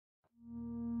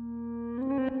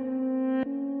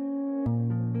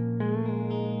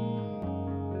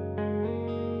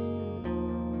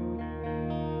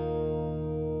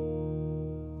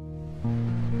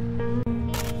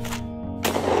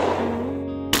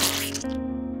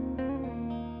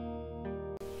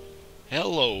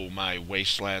Hello, my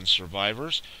wasteland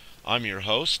survivors. I'm your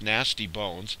host, Nasty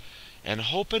Bones, and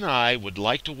Hope and I would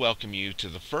like to welcome you to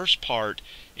the first part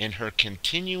in her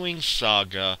continuing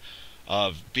saga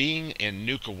of being in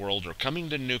Nuka World, or coming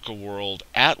to Nuka World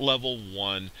at level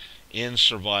 1 in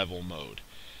survival mode.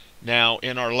 Now,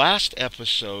 in our last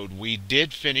episode, we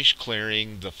did finish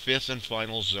clearing the fifth and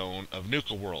final zone of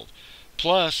Nuka World.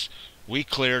 Plus, we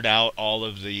cleared out all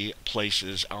of the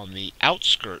places on the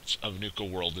outskirts of Nuka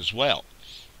World as well.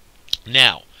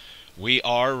 Now, we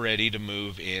are ready to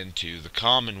move into the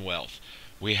Commonwealth.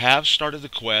 We have started the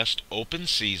quest Open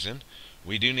Season.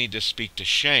 We do need to speak to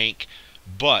Shank,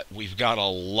 but we've got a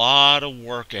lot of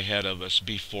work ahead of us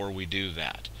before we do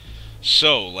that.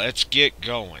 So, let's get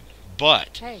going.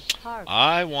 But Hey, Harv.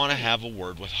 I want to have a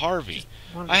word with Harvey.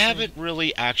 I haven't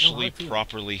really actually feelings.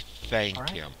 properly thanked All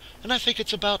right. him, and I think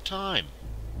it's about time.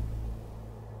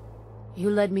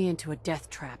 You led me into a death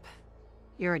trap.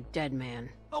 You're a dead man.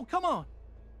 Oh, come on.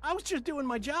 I was just doing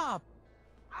my job.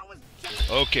 I was just...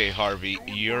 Okay, Harvey,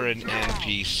 you're an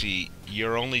NPC.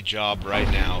 Your only job right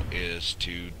now is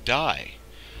to die.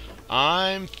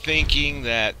 I'm thinking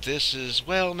that this is,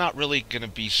 well, not really going to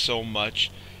be so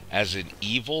much as an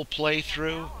evil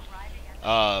playthrough,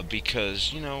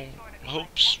 because,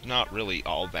 Hope's not really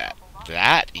all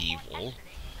that evil,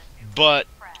 but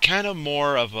kind of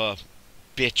more of a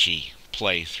bitchy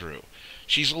playthrough.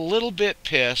 She's a little bit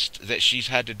pissed that she's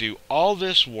had to do all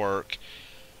this work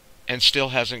and still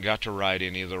hasn't got to ride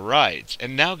any of the rides,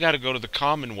 and now got to go to the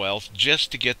Commonwealth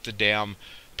just to get the damn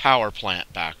power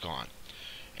plant back on.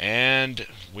 And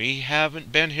we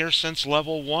haven't been here since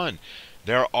level 1.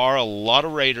 There are a lot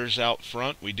of raiders out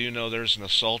front. We do know there's an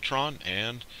Assaultron,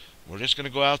 and we're just going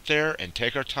to go out there and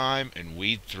take our time and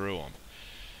weed through them.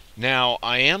 Now,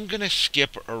 I am going to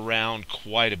skip around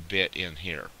quite a bit in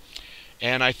here.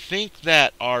 And I think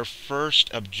that our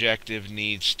first objective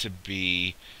needs to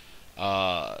be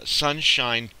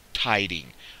Sunshine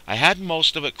Tiding. I had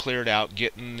most of it cleared out,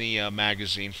 getting the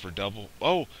magazine for double...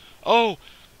 Oh!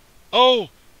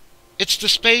 It's the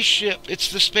spaceship!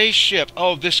 It's the spaceship!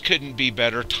 Oh, this couldn't be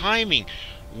better timing.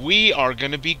 We are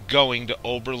going to be going to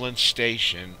Oberlin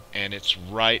Station, and it's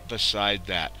right beside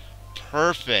that.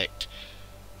 Perfect!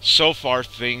 So far,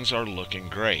 things are looking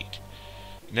great.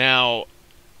 Now,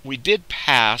 we did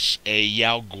pass a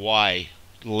Yao Guai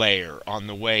lair on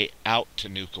the way out to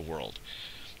Nuka World,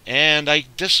 and I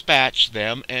dispatched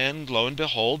them, and lo and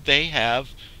behold, they have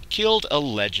killed a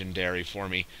legendary for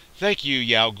me. Thank you,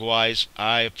 Yao Guais.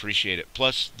 I appreciate it.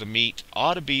 Plus, the meat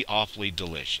ought to be awfully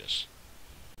delicious.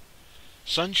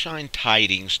 Sunshine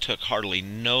Tidings took hardly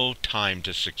no time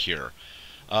to secure.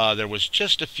 There was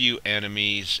just a few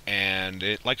enemies,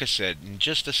 and like I said, in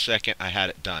just a second I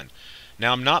had it done.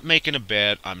 Now, I'm not making a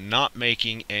bed. I'm not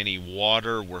making any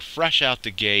water. We're fresh out the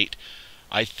gate.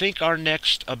 I think our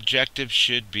next objective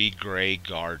should be Grey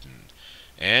Garden,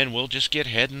 and we'll just get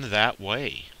heading that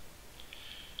way.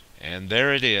 And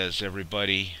there it is,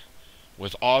 everybody.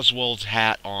 With Oswald's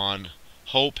hat on,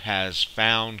 Hope has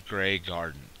found Grey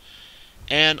Garden.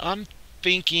 And I'm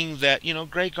thinking that,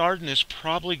 Grey Garden is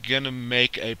probably going to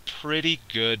make a pretty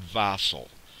good vassal.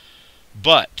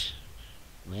 But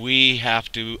we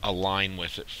have to align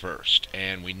with it first.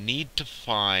 And we need to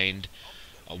find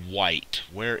a White.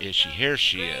 Where is she? Here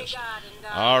she is.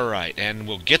 Alright, and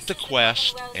we'll get the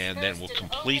quest, and then we'll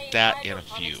complete that in a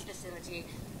few.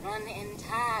 Run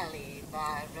entirely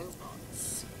by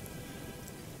robots.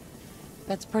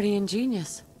 That's pretty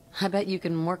ingenious. I bet you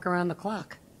can work around the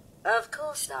clock. Of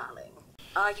course, darling.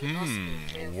 Are you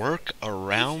possibly Work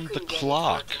around the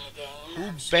clock.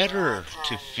 Who better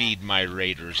to feed my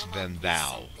raiders than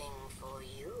thou?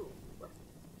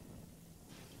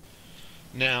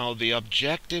 Now, the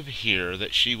objective here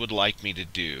that she would like me to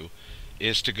do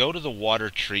is to go to the water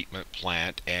treatment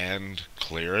plant and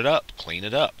clear it up, clean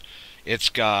it up. It's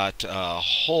got a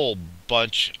whole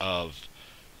bunch of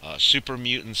super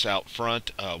mutants out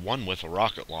front, one with a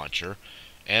rocket launcher,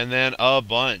 and then a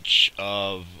bunch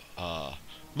of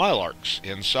Mylarks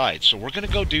inside. So we're going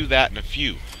to go do that in a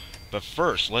few. But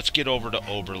first, let's get over to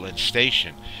Oberlin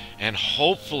Station. And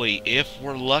hopefully, if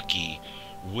we're lucky,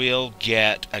 we'll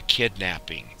get a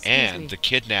kidnapping. And the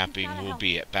kidnapping will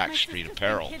be at Backstreet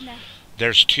Apparel.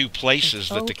 There's two places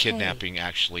that the kidnapping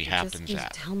actually happens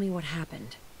at. Tell me what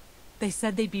happened. They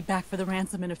said they'd be back for the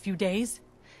ransom in a few days.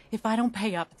 If I don't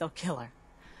pay up, they'll kill her.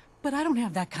 But I don't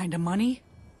have that kind of money.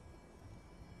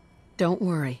 Don't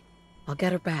worry. I'll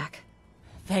get her back.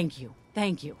 Thank you.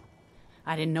 Thank you.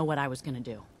 I didn't know what I was gonna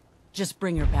do. Just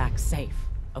bring her back safe,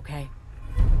 okay?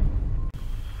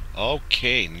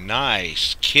 Okay,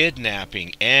 nice.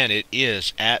 Kidnapping, and it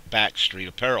is at Backstreet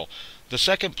Apparel. The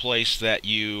second place that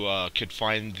you could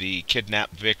find the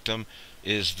kidnapped victim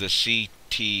is the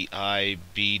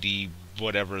CTIBD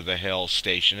whatever the hell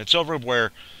station. It's over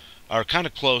where, or kind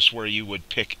of close where you would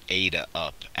pick Ada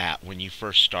up at when you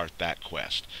first start that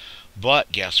quest.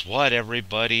 But guess what,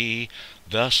 everybody?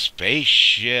 The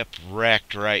spaceship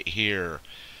wrecked right here.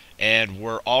 And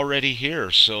we're already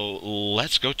here, so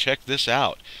let's go check this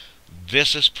out.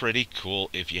 This is pretty cool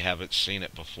if you haven't seen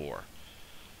it before.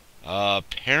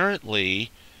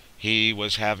 Apparently, he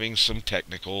was having some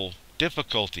technical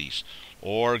difficulties,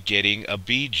 or getting a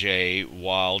BJ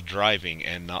while driving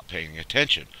and not paying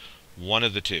attention. One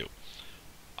of the two.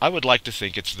 I would like to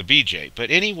think it's the BJ.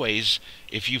 But anyways,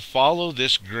 if you follow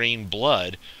this green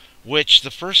blood, which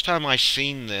the first time I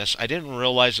seen this, I didn't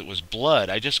realize it was blood.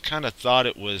 I just kind of thought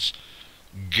it was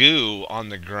goo on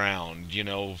the ground, you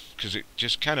know, because it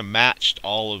just kind of matched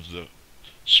all of the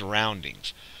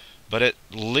surroundings. But it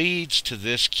leads to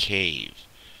this cave.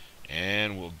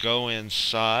 And we'll go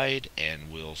inside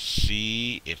and we'll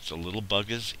see if the little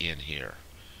bug is in here.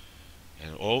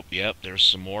 And oh, yep, there's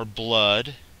some more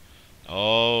blood.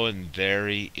 Oh, and there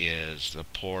he is, the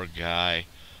poor guy,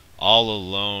 all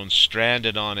alone,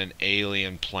 stranded on an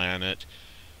alien planet.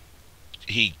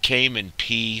 He came in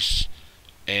peace,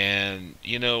 and,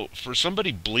 you know, for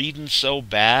somebody bleeding so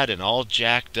bad and all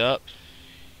jacked up,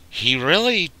 he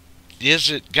really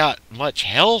isn't got much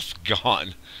health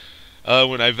gone.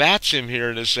 When I vats him here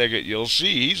in a second, you'll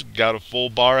see he's got a full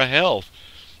bar of health.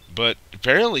 But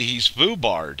apparently he's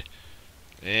foobarred.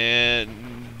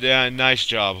 And nice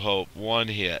job, Hope. One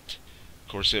hit.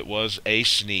 Of course, it was a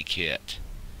sneak hit.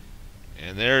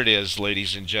 And there it is,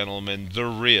 ladies and gentlemen, the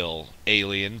real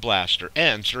alien blaster.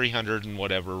 And 300 and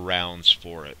whatever rounds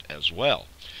for it as well.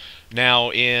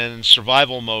 Now, in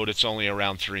survival mode, it's only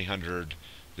around 300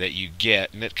 that you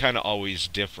get. And it kind of always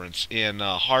differs. In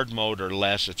hard mode or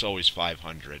less, it's always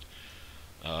 500.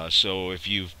 So if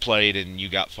you've played and you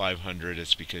got 500,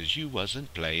 it's because you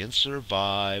wasn't playing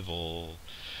survival.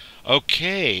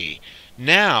 Okay,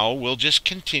 now we'll just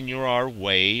continue our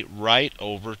way right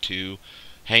over to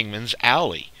Hangman's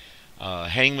Alley.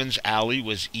 Hangman's Alley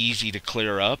was easy to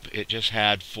clear up. It just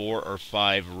had 4 or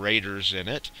 5 raiders in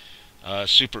it.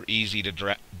 Super easy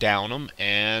to down them,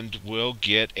 and we'll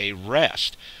get a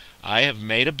rest. I have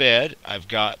made a bed. I've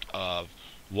got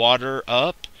water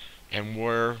up, and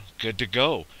we're good to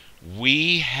go.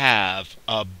 We have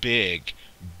a big,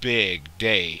 big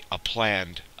day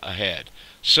planned ahead.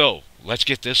 So, let's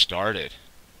get this started.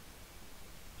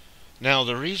 Now,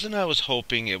 the reason I was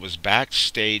hoping it was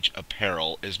backstage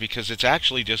apparel is because it's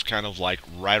actually just kind of like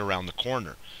right around the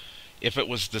corner. If it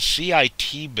was the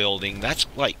CIT building, that's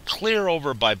like clear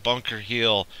over by Bunker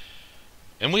Hill,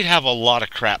 and we'd have a lot of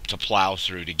crap to plow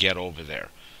through to get over there.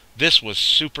 This was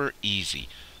super easy.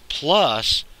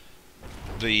 Plus,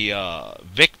 the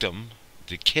victim,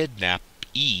 the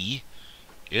kidnappee,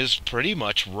 is pretty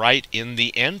much right in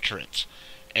the entrance.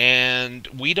 And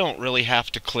we don't really have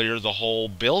to clear the whole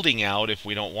building out if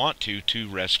we don't want to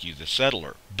rescue the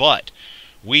settler. But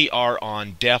we are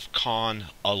on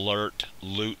DEFCON alert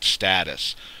loot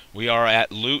status. We are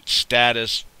at loot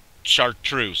status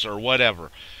chartreuse or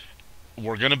whatever.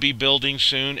 We're going to be building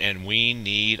soon, and we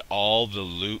need all the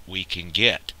loot we can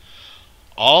get.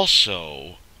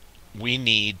 Also, we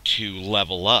need to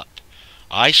level up.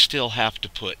 I still have to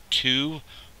put 2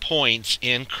 points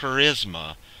in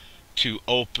charisma to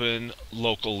open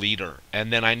local leader,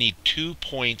 and then I need 2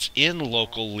 points in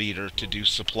local leader to do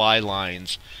supply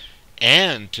lines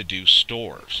and to do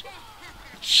stores.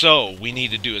 So we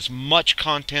need to do as much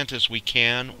content as we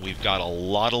can. We've got a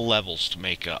lot of levels to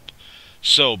make up.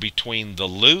 So between the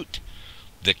loot,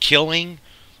 the killing,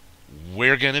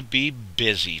 we're going to be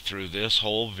busy through this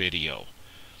whole video.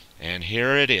 And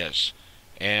here it is.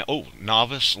 And, oh,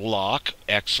 novice lock,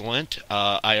 excellent.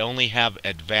 I only have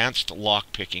advanced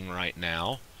lock picking right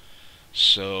now,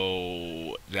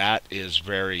 so that is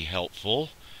very helpful.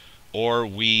 Or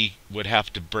we would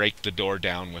have to break the door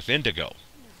down with Indigo.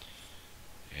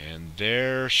 And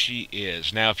there she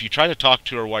is. Now, if you try to talk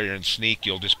to her while you're in sneak,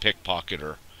 you'll just pickpocket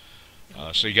her.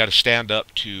 So you got to stand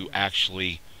up to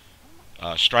actually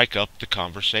strike up the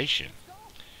conversation.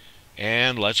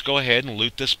 And let's go ahead and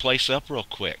loot this place up real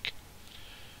quick.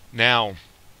 Now,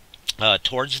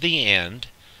 towards the end,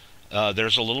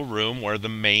 there's a little room where the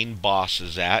main boss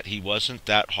is at. He wasn't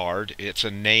that hard. It's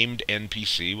a named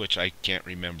NPC, which I can't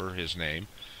remember his name.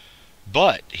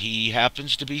 But he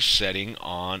happens to be sitting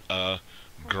on a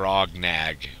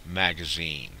Grognag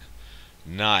magazine.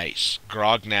 Nice.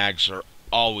 Grognags are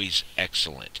always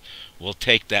excellent. We'll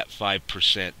take that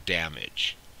 5%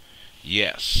 damage.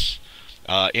 Yes.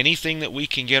 Anything that we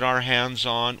can get our hands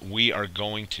on, we are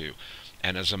going to.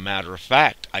 And as a matter of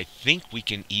fact, I think we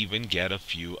can even get a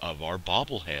few of our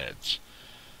bobbleheads.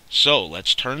 So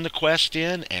let's turn the quest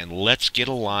in and let's get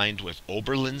aligned with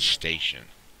Oberlin Station.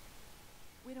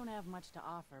 We don't have much to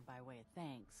offer by way of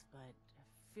thanks, but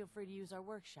feel free to use our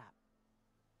workshop.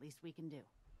 Least we can do.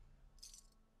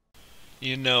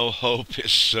 You know, Hope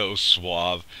is so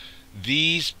suave.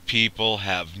 These people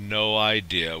have no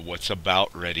idea what's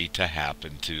about ready to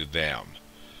happen to them.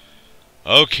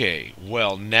 Okay,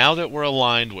 well, now that we're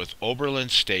aligned with Oberlin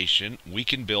Station, we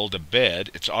can build a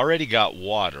bed. It's already got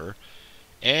water,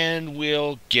 and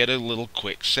we'll get a little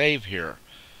quick save here.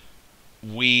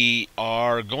 We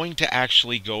are going to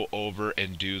actually go over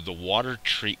and do the water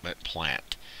treatment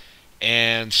plant.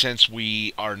 And since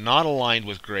we are not aligned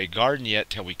with Grey Garden yet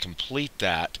till we complete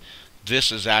that,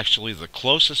 this is actually the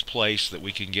closest place that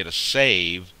we can get a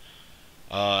save.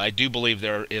 I do believe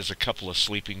there is a couple of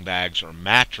sleeping bags or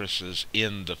mattresses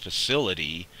in the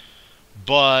facility,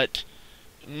 but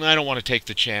I don't want to take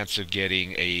the chance of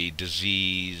getting a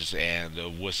disease and a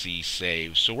wussy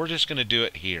save, so we're just going to do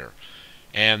it here.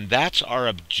 And that's our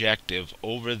objective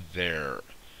over there,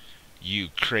 you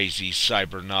crazy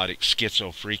cybernetic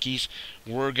schizo-freakies.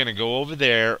 We're going to go over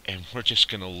there and we're just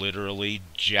going to literally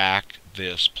jack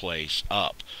this place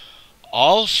up.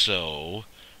 Also,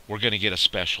 we're going to get a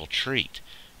special treat,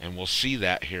 and we'll see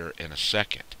that here in a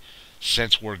second.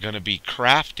 Since we're going to be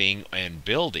crafting and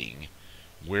building,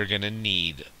 we're going to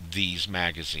need these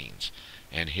magazines.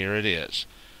 And here it is.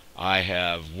 I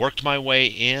have worked my way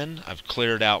in. I've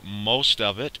cleared out most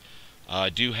of it. I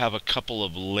do have a couple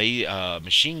of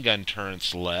machine gun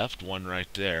turrets left, one right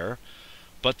there.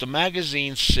 But the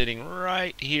magazine's sitting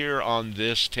right here on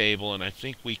this table, and I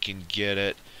think we can get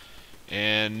it.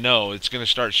 And no, it's going to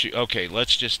start shooting. Okay,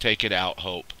 let's just take it out,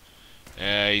 Hope.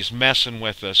 He's messing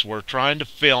with us. We're trying to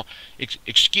film.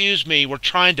 Excuse me, we're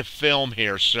trying to film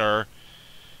here, sir.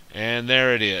 And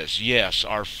there it is. Yes,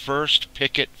 our first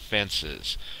picket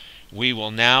fences. We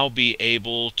will now be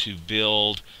able to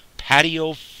build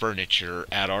patio furniture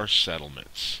at our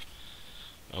settlements.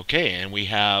 Okay, and we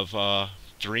have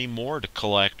 3 more to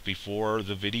collect before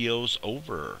the video's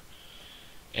over.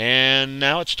 And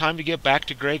now it's time to get back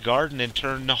to Grey Garden and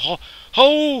turn the...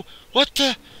 Oh! What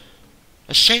the...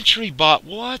 A sentry bot.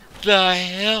 What the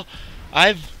hell?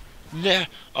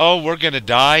 Oh, we're gonna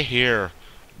die here.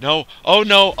 No. Oh,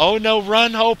 no. Oh, no.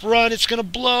 Run, Hope, run. It's gonna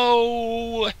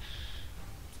blow.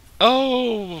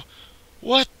 Oh.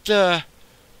 What the...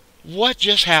 What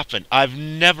just happened? I've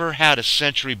never had a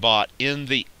sentry bot in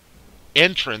the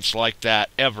entrance like that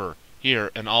ever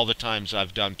here in all the times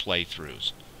I've done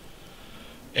playthroughs.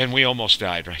 And we almost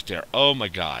died right there. Oh my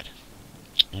god.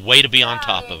 Way to be on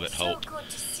top of it, Hope.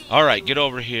 Alright, get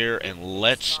over here and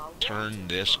let's turn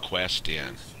this quest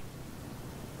in.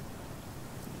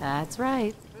 That's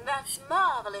right. That's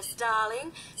marvelous,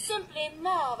 darling. Simply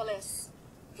marvelous.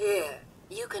 Here,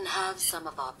 you can have some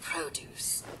of our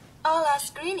produce. I'll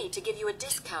ask Greenie to give you a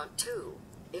discount, too,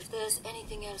 if there's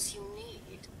anything else you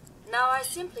need. Now I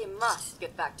simply must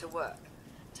get back to work.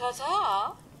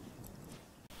 Ta-ta!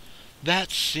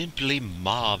 That's simply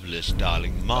marvelous,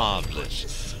 darling,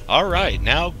 marvelous. Alright,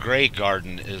 now Grey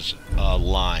Garden is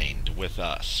aligned with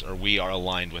us, or we are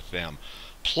aligned with them.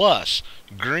 Plus,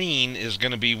 Green is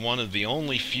going to be one of the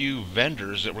only few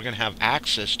vendors that we're going to have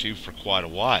access to for quite a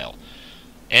while.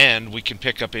 And we can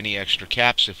pick up any extra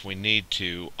caps if we need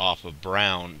to off of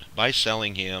Brown by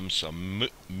selling him some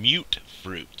mute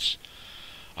fruits.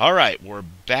 Alright, we're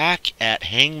back at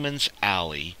Hangman's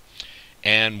Alley.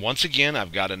 And once again,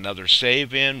 I've got another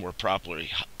save in. We're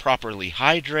properly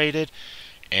hydrated.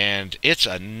 And it's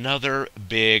another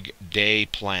big day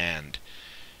planned.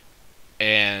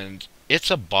 And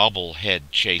it's a bobblehead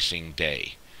chasing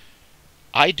day.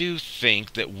 I do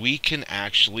think that we can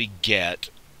actually get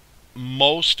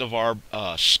most of our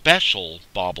special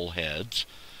bobbleheads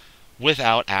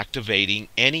without activating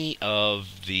any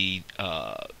of the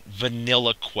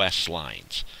vanilla quest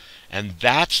lines. And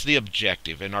that's the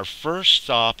objective. And our first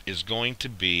stop is going to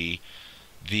be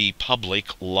the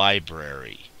public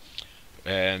library.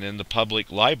 And in the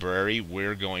public library,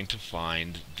 we're going to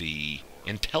find the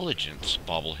intelligence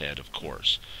bobblehead, of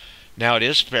course. Now, it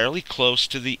is fairly close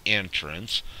to the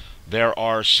entrance. There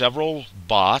are several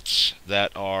bots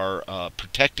that are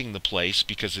protecting the place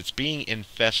because it's being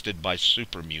infested by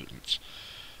super mutants.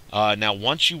 Now,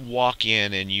 once you walk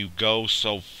in and you go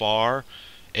so far,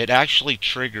 it actually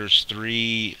triggers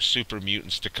 3 super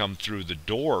mutants to come through the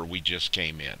door we just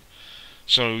came in.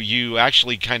 So you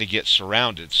actually kind of get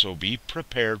surrounded. So be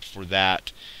prepared for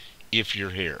that if you're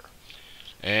here.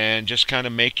 And just kind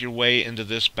of make your way into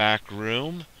this back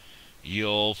room.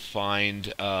 You'll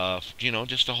find,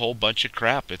 just a whole bunch of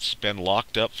crap. It's been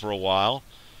locked up for a while.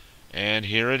 And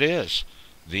here it is.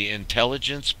 The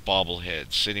Intelligence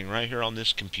bobblehead sitting right here on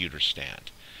this computer stand.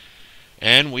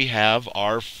 And we have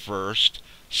our first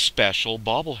special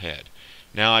bobblehead.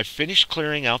 Now I've finished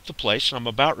clearing out the place and I'm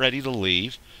about ready to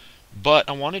leave. But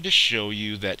I wanted to show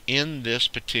you that in this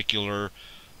particular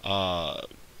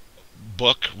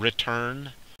book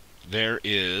return, there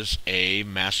is a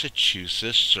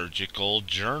Massachusetts surgical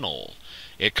journal.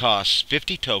 It costs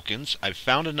 50 tokens. I've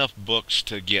found enough books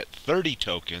to get 30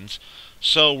 tokens,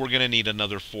 so we're going to need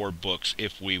another 4 books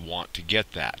if we want to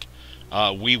get that.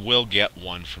 We will get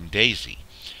one from Daisy.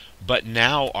 But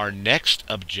now our next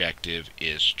objective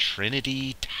is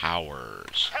Trinity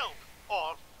Towers. Help,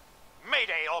 or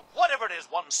Mayday, or whatever it is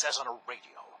one says on a radio.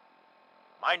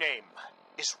 My name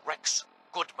is Rex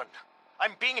Goodman.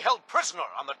 I'm being held prisoner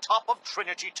on the top of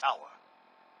Trinity Tower.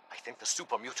 I think the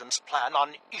super mutants plan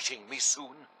on eating me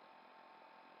soon.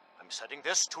 I'm setting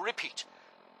this to repeat.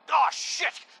 Ah,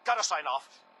 shit! Gotta sign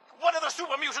off. One of the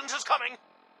super mutants is coming!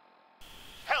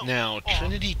 Help, Now,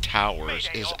 Trinity Towers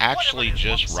is actually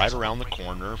just right around the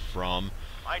corner from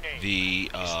the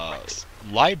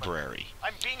library.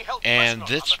 And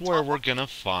that's where we're going to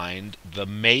find the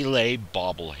Melee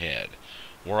bobblehead.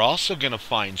 We're also going to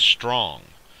find Strong.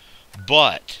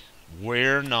 But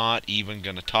we're not even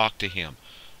going to talk to him.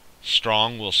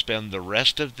 Strong will spend the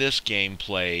rest of this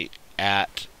gameplay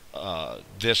at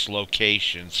this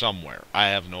location somewhere. I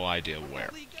have no idea where.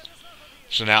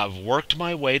 So now I've worked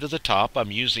my way to the top.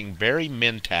 I'm using Barry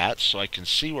Mentat so I can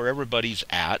see where everybody's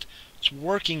at. It's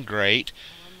working great.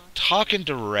 Talking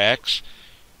to Rex.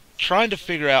 Trying to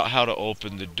figure out how to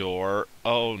open the door.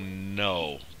 Oh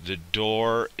no. The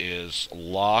door is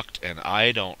locked and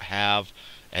I don't have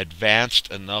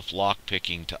advanced enough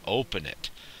lockpicking to open it.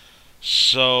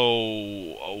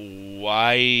 So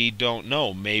I don't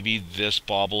know. Maybe this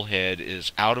bobblehead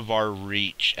is out of our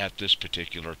reach at this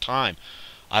particular time.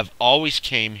 I've always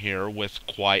came here with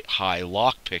quite high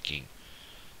lockpicking.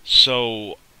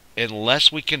 So unless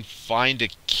we can find a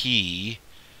key,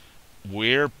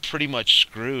 we're pretty much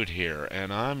screwed here.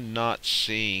 And I'm not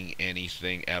seeing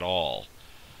anything at all.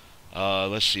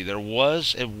 Let's see. There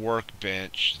was a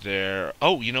workbench there.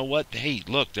 Oh, you know what? Hey,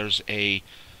 look. There's a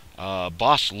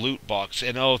boss loot box.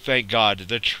 And oh, thank God,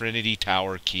 the Trinity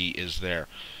Tower key is there.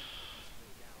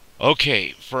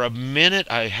 Okay, for a minute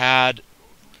I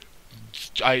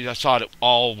thought it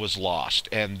all was lost.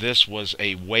 And this was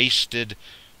a wasted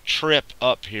trip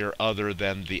up here other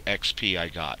than the XP I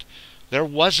got. There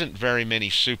wasn't very many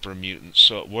super mutants,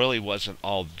 so it really wasn't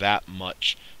all that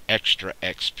much extra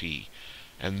XP.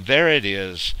 And there it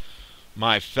is,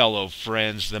 my fellow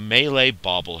friends, the Melee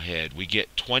bobblehead. We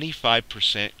get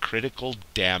 25% critical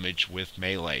damage with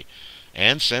Melee.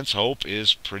 And since Hope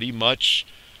is pretty much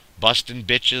busting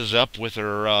bitches up with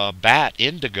her bat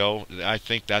Indigo, I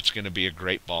think that's going to be a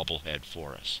great bobblehead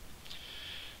for us.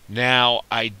 Now,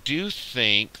 I do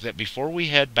think that before we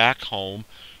head back home,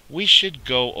 we should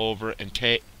go over and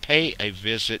pay a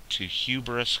visit to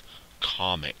Hubris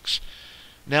Comics.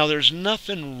 Now, there's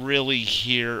nothing really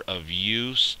here of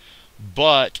use,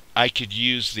 but I could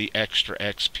use the extra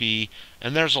XP,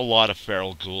 and there's a lot of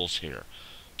feral ghouls here.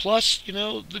 Plus, you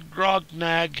know, the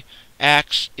Grognag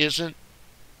axe isn't,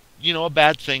 a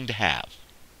bad thing to have.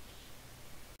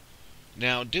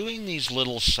 Now, doing these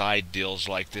little side deals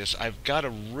like this, I've got to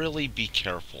really be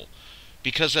careful.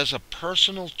 Because as a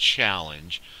personal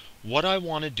challenge, what I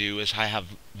want to do is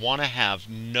want to have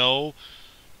no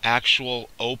actual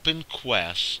open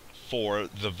quests for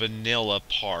the vanilla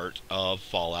part of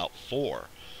Fallout 4.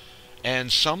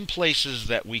 And some places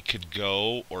that we could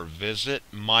go or visit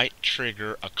might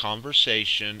trigger a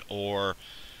conversation, or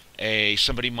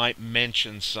somebody might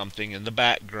mention something in the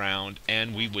background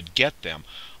and we would get them.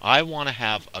 I want to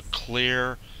have a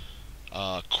clear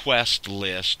quest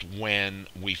list when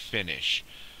we finish.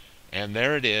 And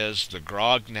there it is, the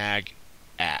Grognag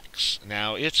axe.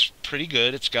 Now, it's pretty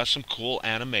good. It's got some cool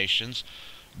animations.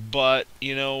 But,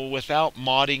 without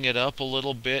modding it up a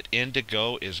little bit,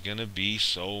 Indigo is going to be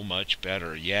so much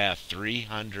better. Yeah,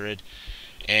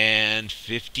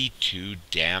 352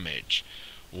 damage.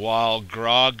 While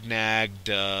Grognag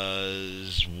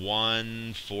does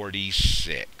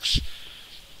 146.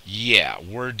 Yeah,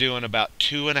 we're doing about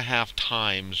 2.5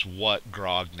 times what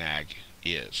Grognag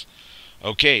is.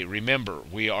 Okay, remember,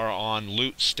 we are on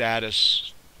loot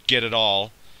status, get it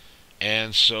all,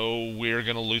 and so we're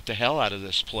going to loot the hell out of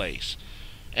this place.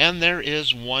 And there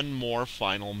is one more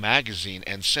final magazine,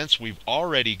 and since we've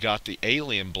already got the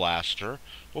alien blaster,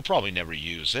 we'll probably never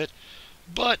use it,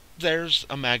 But there's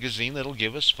a magazine that'll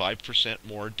give us 5%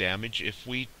 more damage if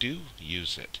we do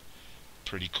use it.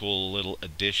 Pretty cool little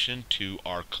addition to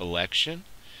our collection.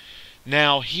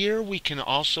 Now here we can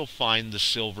also find the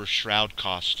Silver Shroud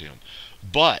costume,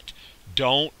 but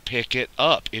don't pick it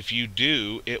up. If you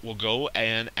do, it will go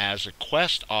in as a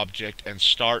quest object and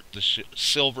start the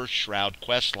Silver Shroud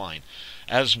quest line,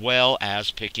 as well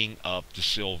as picking up the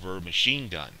silver machine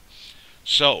gun.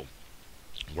 So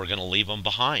we're going to leave them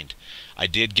behind. I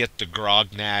did get the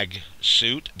Grognag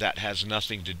suit. That has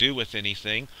nothing to do with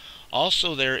anything.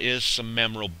 Also, there is some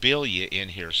memorabilia in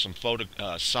here, some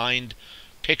signed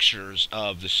pictures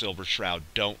of the Silver Shroud.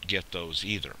 Don't get those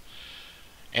either.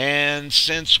 And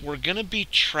since we're going to be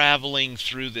traveling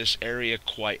through this area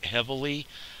quite heavily,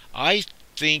 I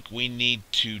think we need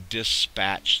to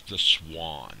dispatch the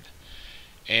Swan.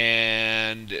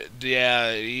 And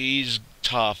yeah, he's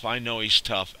tough. I know he's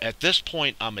tough. At this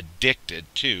point, I'm addicted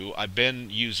too. I've been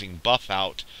using Buff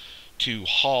Out to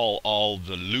haul all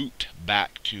the loot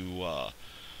back to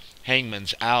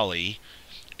Hangman's Alley.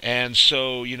 And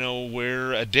so, you know,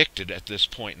 we're addicted at this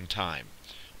point in time.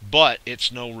 But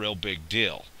it's no real big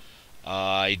deal.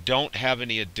 I don't have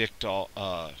any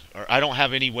or I don't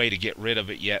have any way to get rid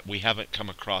of it yet. We haven't come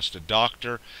across a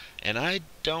doctor, and I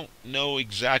don't know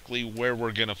exactly where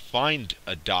we're going to find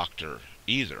a doctor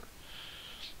either.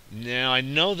 Now, I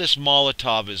know this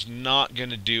Molotov is not going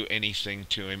to do anything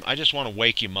to him. I just want to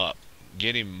wake him up,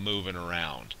 get him moving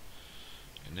around.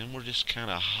 And then we'll just kind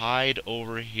of hide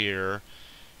over here,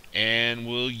 and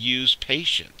we'll use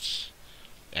patience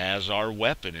as our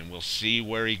weapon, and we'll see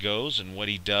where he goes and what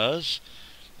he does.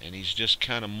 And he's just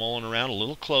kind of mulling around. A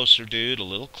little closer, dude, a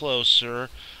little closer.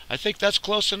 I think that's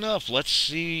close enough. Let's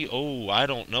see. Oh, I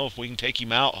don't know if we can take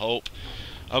him out, Hope.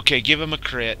 Okay, give him a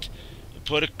crit.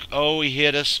 Oh, he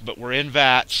hit us, but we're in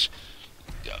VATS.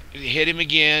 Hit him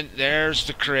again. There's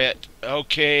the crit.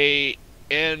 Okay,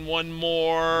 and one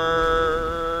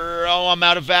more. Oh, I'm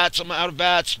out of VATS. I'm out of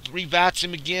VATS. Re-VATS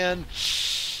him again.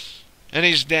 And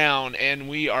he's down, and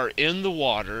we are in the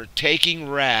water, taking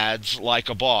rads like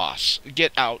a boss.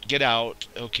 Get out, get out.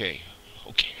 Okay,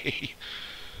 okay.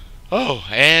 Oh,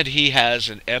 and he has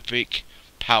an epic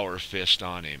power fist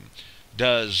on him.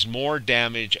 Does more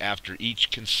damage after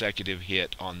each consecutive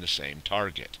hit on the same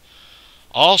target.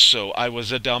 Also, I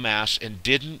was a dumbass and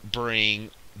didn't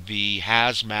bring the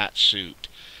hazmat suit.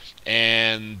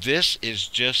 And this is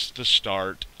just the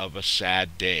start of a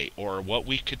sad day, or what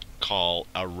we could call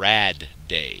a rad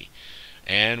day.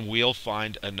 And we'll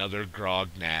find another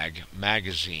Grognag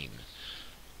magazine.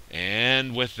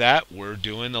 And with that, we're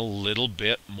doing a little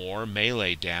bit more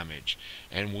melee damage.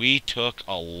 And we took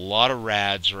a lot of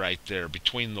rads right there.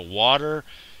 Between the water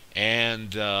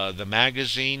and the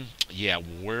magazine, yeah,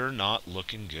 we're not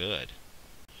looking good.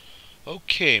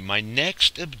 Okay, my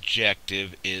next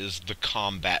objective is the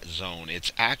combat zone.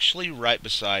 It's actually right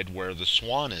beside where the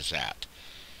Swan is at.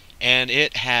 And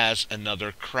it has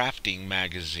another crafting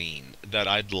magazine that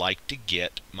I'd like to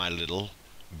get my little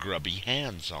grubby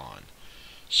hands on.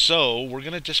 So, we're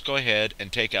going to just go ahead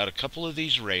and take out a couple of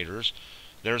these raiders.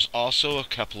 There's also a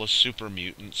couple of super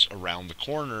mutants around the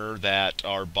corner that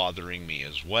are bothering me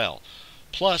as well.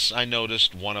 Plus, I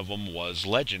noticed one of them was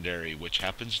legendary, which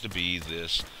happens to be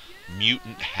this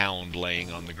mutant hound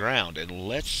laying on the ground. And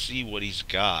let's see what he's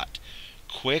got.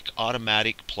 Quick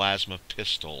automatic plasma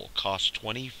pistol. Costs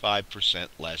 25%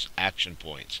 less action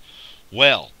points.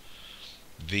 Well,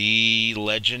 the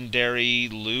legendary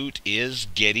loot is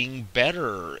getting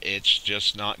better. It's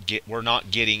just we're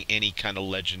not getting any kind of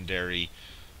legendary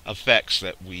effects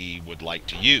that we would like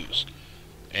to use.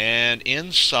 And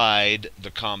inside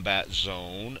the combat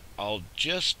zone, I'll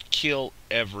just kill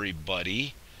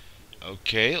everybody.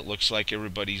 Okay, it looks like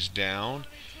everybody's down.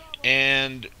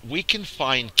 And we can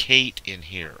find Kate in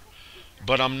here.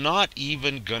 But I'm not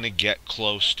even going to get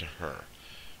close to her.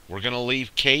 We're going to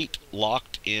leave Kate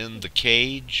locked in the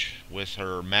cage with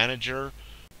her manager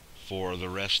for the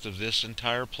rest of this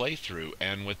entire playthrough.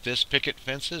 And with this picket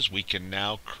fences, we can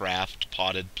now craft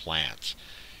potted plants.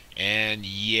 And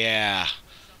yeah,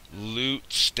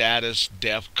 loot status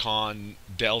DEFCON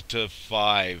Delta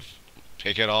 5.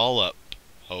 Pick it all up,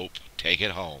 Hope. Take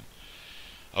it home.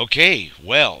 Okay,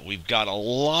 well, we've got a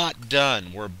lot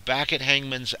done. We're back at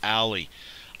Hangman's Alley.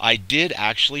 I did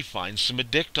actually find some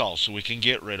Addictol so we can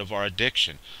get rid of our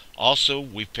addiction. Also,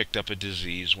 we picked up a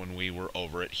disease when we were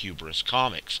over at Hubris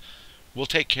Comics. We'll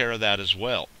take care of that as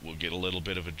well. We'll get a little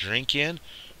bit of a drink in.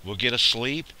 We'll get a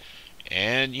sleep.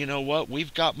 And you know what?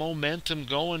 We've got momentum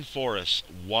going for us.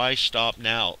 Why stop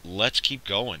now? Let's keep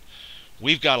going.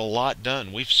 We've got a lot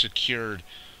done. We've secured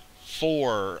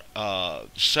 4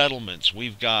 settlements.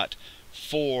 We've got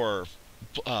 4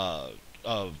 uh,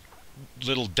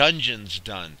 little dungeons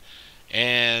done.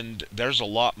 And there's a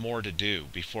lot more to do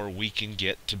before we can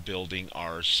get to building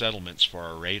our settlements for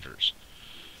our raiders.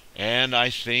 And I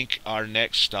think our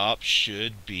next stop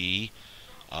should be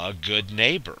a Good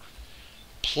Neighbor.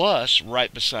 Plus,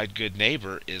 right beside Good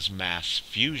Neighbor is Mass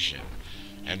Fusion.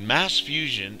 And Mass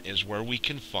Fusion is where we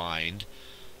can find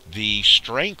the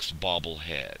Strength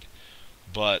bobblehead.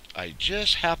 But I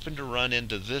just happened to run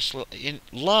into this in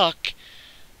luck.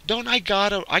 Don't I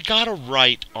got a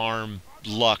right arm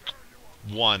luck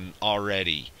one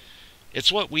already.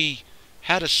 It's what we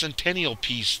had a centennial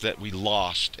piece that we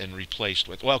lost and replaced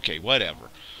with. Well, okay, whatever.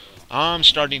 I'm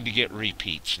starting to get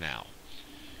repeats now.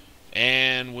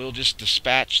 And we'll just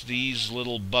dispatch these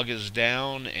little buggers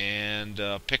down and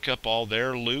pick up all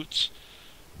their loots.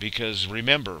 Because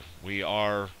remember, we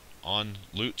are on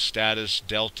loot status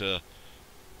Delta.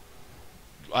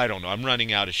 I don't know, I'm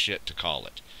running out of shit to call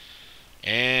it.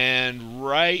 And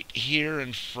right here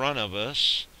in front of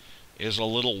us is a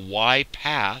little Y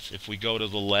path. If we go to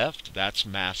the left, that's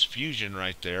Mass Fusion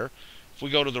right there. If we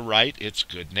go to the right, it's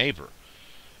Good Neighbor.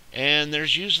 And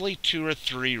there's usually 2 or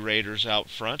 3 raiders out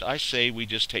front. I say we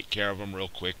just take care of them real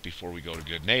quick before we go to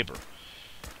Good Neighbor.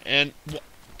 And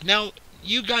now,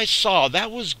 you guys saw,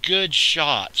 that was good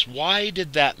shots. Why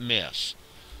did that miss?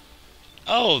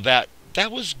 Oh, that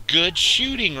was good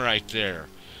shooting right there.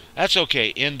 That's okay.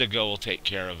 Indigo will take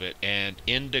care of it. And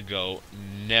Indigo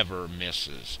never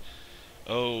misses.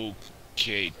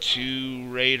 Okay, 2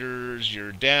 raiders,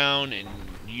 you're down, and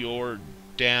you're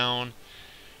down.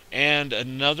 And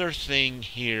another thing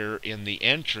here in the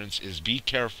entrance is be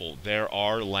careful. There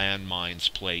are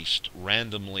landmines placed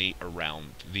randomly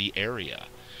around the area.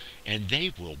 And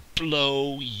they will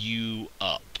blow you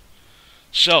up.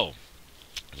 So,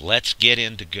 let's get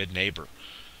into Good Neighbor.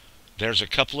 There's a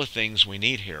couple of things we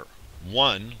need here.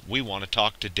 1, we want to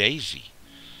talk to Daisy.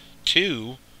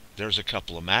 2, there's a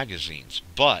couple of magazines,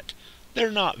 but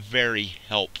they're not very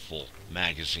helpful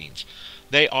magazines.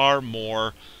 They are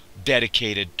more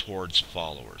dedicated towards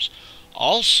followers.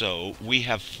 Also, we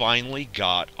have finally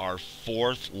got our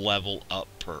 4th level up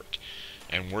perk.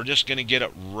 And we're just going to get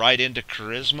it right into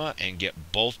Charisma and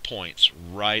get both points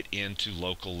right into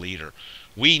Local Leader.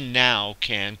 We now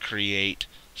can create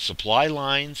supply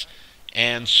lines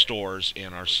and stores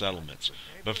in our settlements.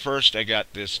 But first, I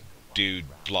got this dude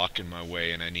blocking my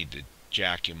way, and I need to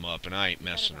jack him up, and I ain't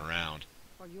messing around.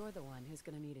 Or you're the one who's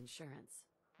gonna need insurance.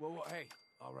 Well, hey,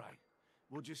 all right.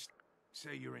 We'll just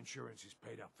say your insurance is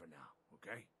paid up for now,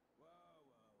 okay?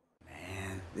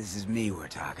 Man, this is me we're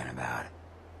talking about.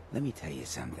 Let me tell you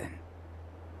something.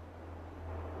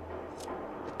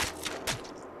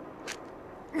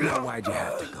 Now, why'd you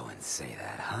have to go and say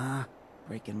that, huh?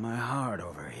 Breaking my heart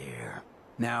over here.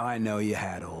 Now I know you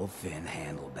had old Finn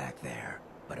handled back there,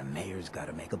 but a mayor's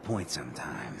gotta make a point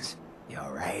sometimes. You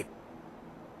alright?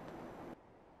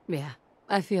 Yeah,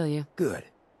 I feel you. Good.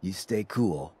 You stay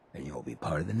cool, and you'll be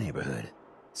part of the neighborhood.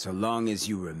 So long as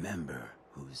you remember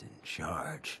who's in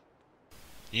charge.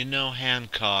 You know,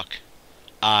 Hancock,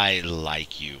 I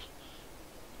like you.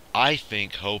 I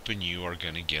think Hope and you are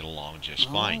going to get along just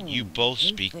fine. You both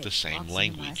speak the same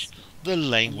language. The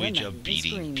language of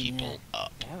beating people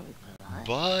up.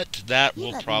 But that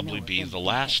will probably be the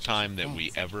last time that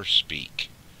we ever speak.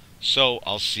 So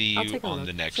I'll see you on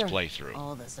the next playthrough.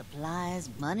 All the supplies,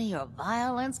 money, or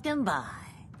violence can buy.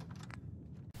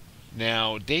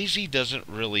 Now, Daisy doesn't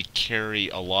really carry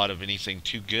a lot of anything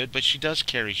too good, but she does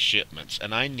carry shipments,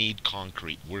 and I need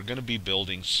concrete. We're going to be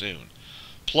building soon.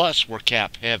 Plus, we're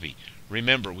cap heavy.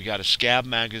 Remember, we got a scab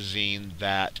magazine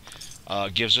that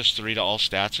gives us 3 to all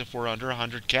stats if we're under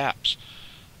 100 caps.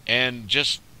 And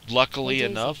just luckily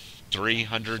enough,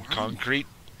 300 concrete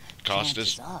cost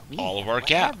us all of our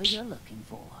caps. You're looking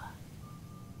for.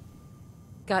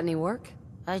 Got any work?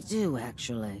 I do,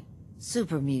 actually.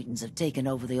 Super mutants have taken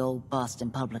over the old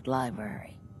Boston Public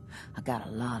Library. I got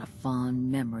a lot of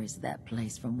fond memories of that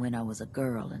place from when I was a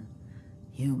girl and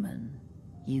human.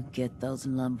 You get those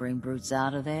lumbering brutes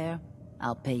out of there,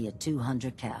 I'll pay you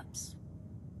 200 caps.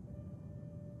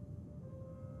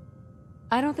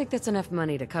 I don't think that's enough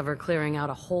money to cover clearing out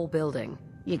a whole building.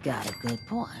 You got a good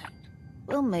point.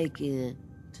 We'll make it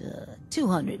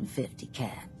 250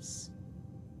 caps.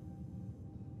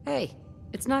 Hey,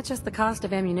 it's not just the cost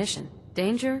of ammunition.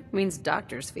 Danger means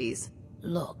doctor's fees.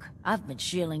 Look, I've been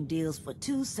shilling deals for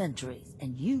 2 centuries,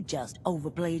 and you just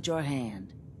overplayed your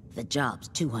hand. The job's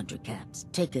 200 caps.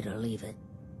 Take it or leave it.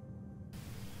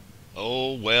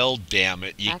 Oh, well, damn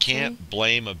it. You Actually, can't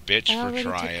blame a bitch I for already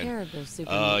took trying. care of those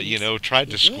super You mutants. know, tried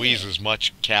You to squeeze did? as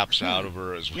much caps out of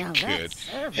her as we Now could,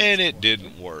 that's service and it for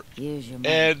didn't you. work. Here's your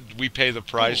money. And we pay the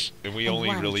price, and we and only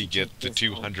why don't really you get take the this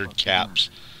 200 old book of mine? caps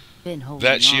Been holding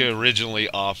that she on to it. originally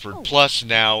offered. Oh, Plus,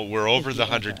 now we're if over you the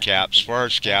ever 100 caps happen for our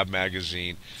to Scab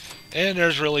magazine, and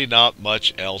there's really not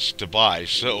much else to buy.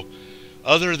 So,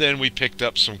 other than we picked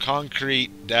up some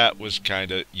concrete, that was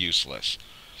kind of useless.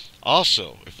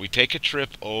 Also, if we take a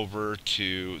trip over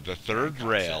to the third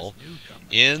rail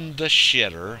in the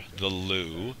shitter, the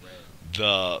loo,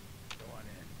 the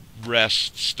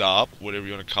rest stop, whatever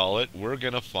you want to call it, we're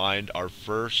going to find our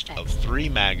first of 3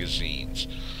 magazines.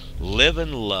 Live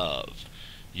and Love.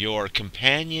 Your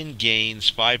companion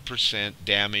gains 5%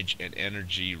 damage and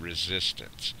energy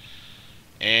resistance.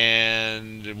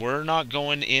 And we're not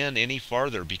going in any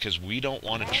farther because we don't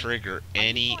want to trigger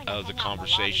any of the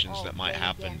conversations that might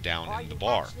happen down in the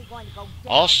bar.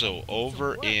 Also,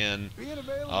 over in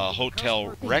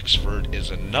Hotel Rexford is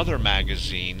another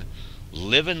magazine,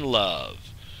 Live and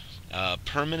Love.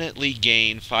 Permanently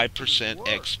gain 5%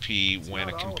 XP when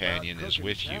a companion is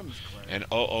with you. And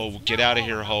get out of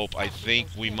here, Hope. I think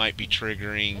we might be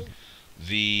triggering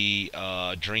the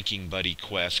drinking buddy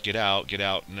quest. Get out,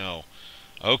 no.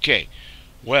 Okay,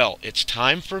 well, it's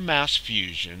time for mass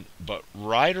fusion, but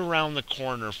right around the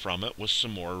corner from it was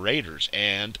some more raiders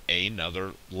and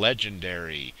another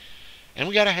legendary. And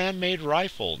we got a handmade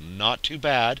rifle, not too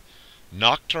bad.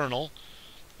 Nocturnal,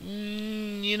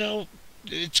 you know,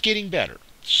 it's getting better.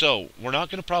 So, we're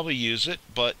not going to probably use it,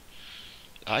 but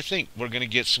I think we're going to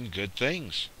get some good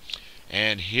things.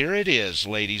 And here it is,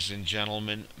 ladies and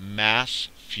gentlemen, mass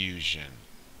fusion.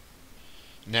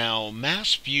 Now,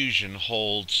 mass fusion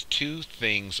holds 2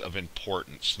 things of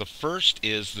importance. The first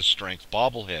is the strength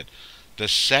bobblehead. The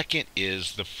second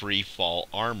is the free fall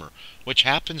armor, which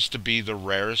happens to be the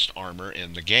rarest armor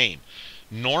in the game.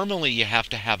 Normally, you have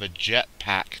to have a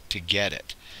jetpack to get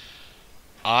it.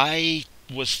 I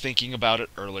was thinking about it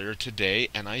earlier today,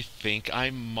 and I think I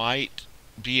might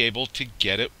be able to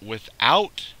get it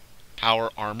without power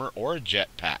armor or a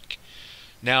jetpack.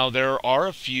 Now, there are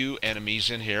a few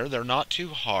enemies in here. They're not too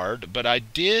hard, but I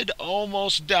did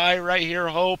almost die right here,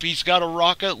 Hope. He's got a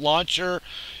rocket launcher.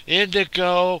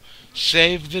 Indigo,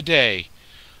 save the day.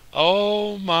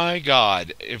 Oh my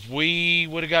God. If we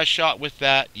would have got shot with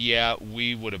that, yeah,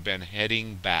 we would have been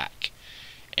heading back.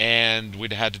 And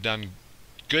we'd have had to done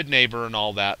good neighbor and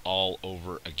all that all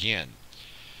over again.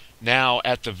 Now,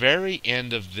 at the very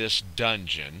end of this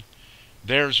dungeon,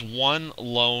 there's one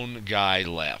lone guy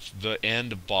left, the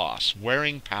end boss,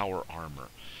 wearing power armor.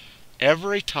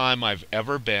 Every time I've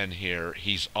ever been here,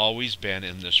 he's always been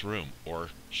in this room, or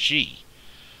she.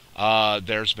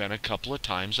 There's been a couple of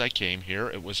times I came here,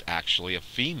 it was actually a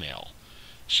female.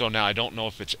 So now I don't know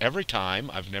if it's every time,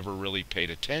 I've never really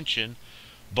paid attention,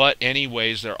 but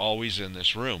anyways, they're always in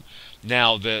this room.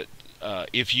 Now,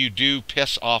 if you do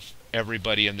piss off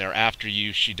everybody in there after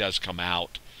you, she does come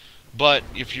out. But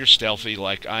if you're stealthy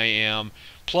like I am,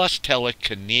 plus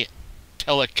telekinetic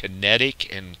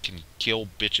and can kill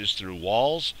bitches through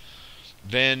walls,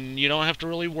 then you don't have to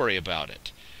really worry about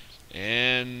it.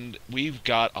 And we've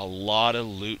got a lot of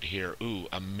loot here. Ooh,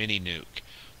 a mini nuke.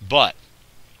 But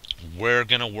we're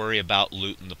going to worry about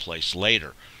looting the place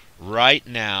later. Right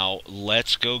now,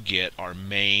 let's go get our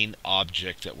main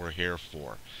object that we're here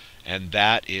for. And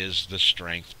that is the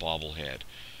strength bobblehead.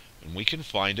 And we can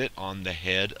find it on the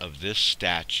head of this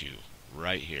statue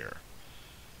right here.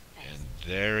 And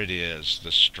there it is,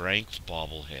 the strength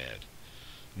bobblehead.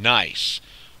 Nice.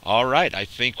 Alright, I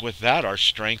think with that our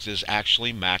strength is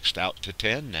actually maxed out to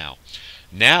 10 now.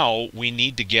 Now we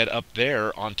need to get up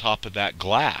there on top of that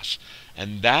glass.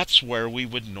 And that's where we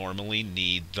would normally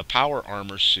need the power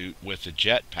armor suit with a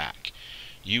jetpack.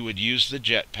 You would use the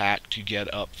jetpack to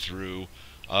get up through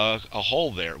a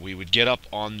hole there. We would get up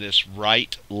on this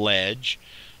right ledge,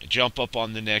 jump up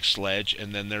on the next ledge,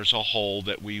 and then there's a hole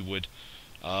that we would,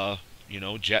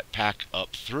 jetpack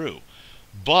up through.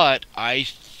 But I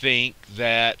think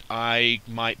that I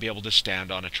might be able to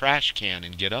stand on a trash can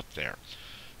and get up there.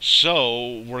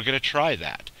 So we're going to try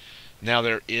that. Now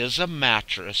there is a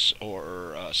mattress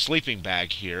or a sleeping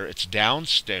bag here. It's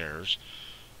downstairs,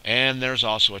 and there's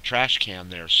also a trash can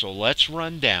there. So let's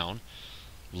run down.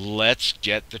 Let's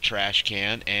get the trash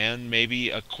can and maybe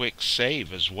a quick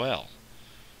save as well.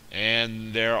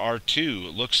 And there are 2.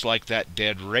 It looks like that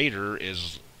dead raider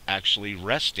is actually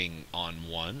resting on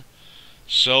one.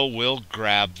 So we'll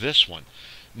grab this one.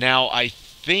 Now I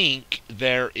think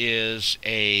there is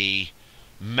a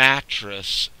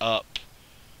mattress up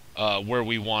where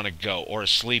we want to go, or a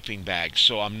sleeping bag.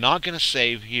 So I'm not going to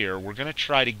save here. We're going to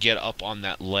try to get up on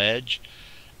that ledge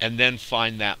and then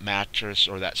find that mattress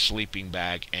or that sleeping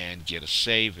bag and get a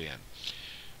save in.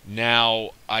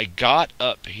 Now, I got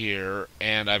up here,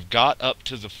 and I've got up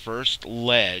to the first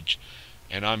ledge,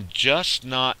 and I'm just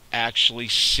not actually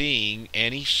seeing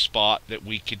any spot that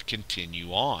we could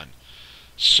continue on.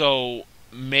 So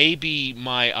maybe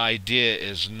my idea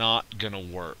is not going to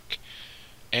work.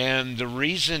 And the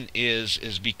reason is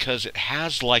because it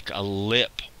has like a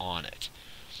lip on it.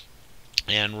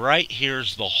 And right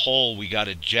here's the hole we got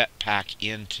a jetpack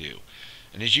into.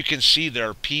 And as you can see, there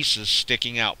are pieces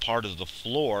sticking out part of the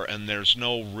floor, and there's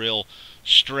no real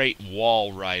straight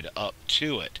wall right up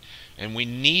to it. And we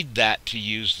need that to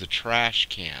use the trash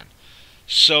can.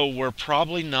 So we're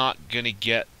probably not going to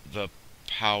get the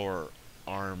power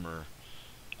armor.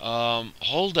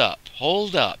 Hold up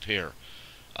here.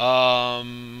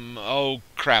 Oh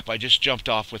crap, I just jumped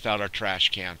off without our trash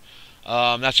can.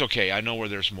 That's okay, I know where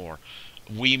there's more.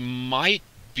 We might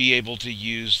be able to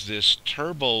use this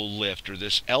turbo lift or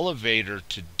this elevator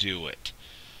to do it.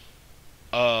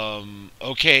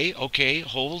 Okay,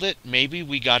 hold it. Maybe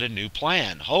we got a new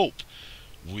plan. Hope,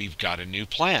 we've got a new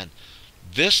plan.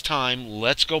 This time,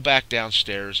 let's go back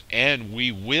downstairs, and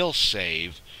we will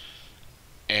save,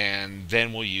 and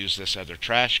then we'll use this other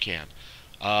trash can.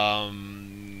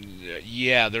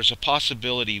 Yeah, there's a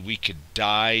possibility we could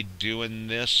die doing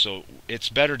this, so it's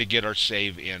better to get our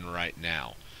save in right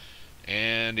now.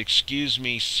 And excuse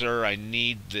me, sir, I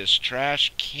need this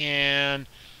trash can.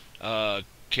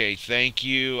 Okay, thank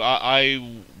you.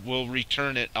 I will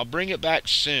return it. I'll bring it back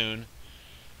soon.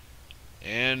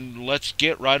 And let's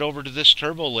get right over to this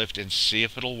turbo lift and see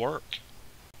if it'll work.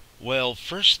 Well,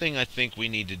 first thing I think we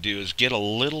need to do is get a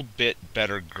little bit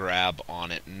better grab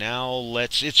on it. Now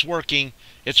it's working.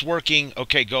 It's working.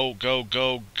 Okay, go.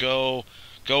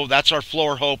 That's our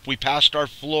floor, Hope. We passed our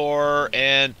floor,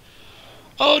 and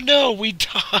oh no, we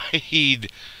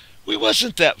died. We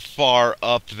wasn't that far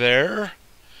up there.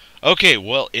 Okay,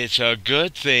 well, it's a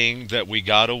good thing that we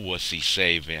got a wussy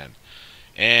save in.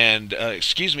 And,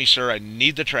 excuse me, sir, I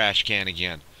need the trash can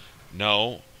again.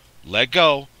 No, let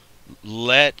go.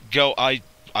 Let go.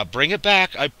 I'll bring it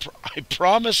back. I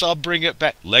promise I'll bring it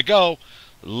back. Let go.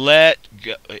 Let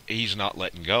go. He's not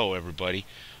letting go, everybody.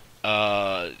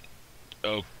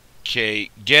 Okay,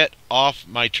 get off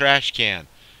my trash can.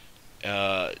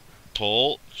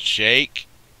 Pull, shake,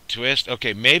 twist.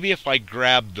 Okay, maybe if I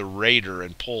grab the raider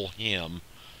and pull him,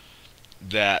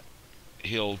 that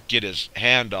he'll get his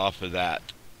hand off of that.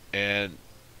 And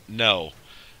no,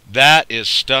 that is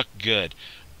stuck good.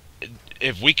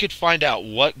 If we could find out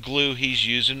what glue he's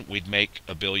using, we'd make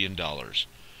 $1 billion.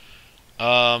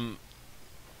 I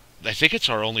think it's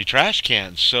our only trash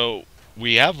can, so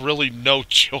we have really no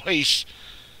choice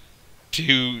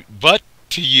but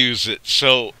to use it.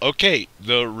 So, okay,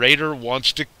 the raider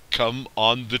wants to come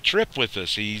on the trip with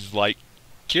us. He's like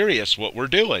curious what we're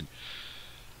doing.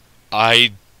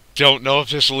 I don't know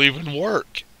if this will even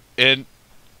work. And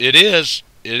it is,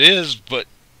 but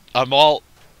I'm all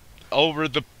over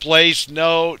the place.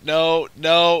 No, I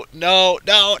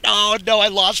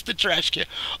lost the trash can.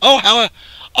 Oh,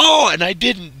 and I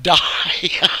didn't die.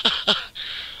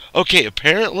 Okay,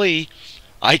 apparently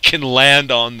I can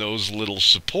land on those little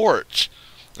supports.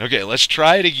 Okay, let's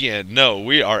try it again. No,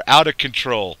 we are out of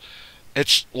control.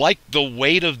 It's like the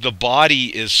weight of the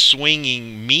body is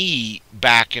swinging me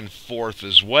back and forth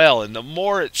as well. And the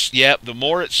more the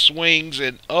more it swings,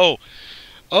 and oh.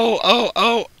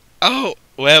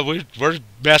 Well, we're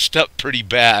messed up pretty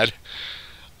bad.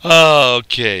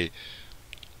 Okay.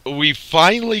 We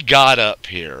finally got up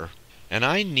here, and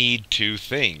I need two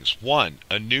things. One,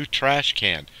 a new trash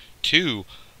can. Two,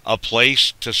 a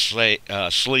place to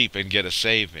sleep and get a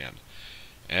save in.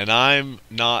 And I'm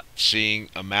not seeing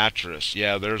a mattress.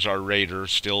 Yeah, there's our raider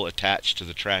still attached to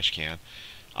the trash can.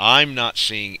 I'm not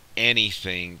seeing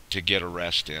anything to get a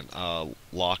rest in.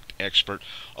 Locked expert.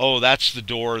 Oh, that's the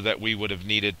door that we would have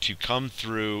needed to come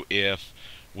through if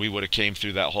we would have came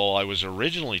through that hole I was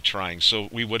originally trying. So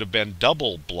we would have been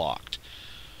double blocked.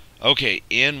 Okay,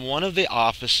 in one of the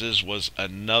offices was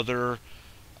another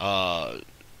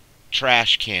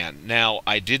trash can. Now,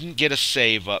 I didn't get a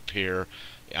save up here.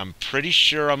 I'm pretty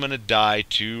sure I'm going to die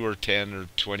 2 or 10 or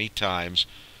 20 times.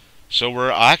 So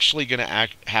we're actually going to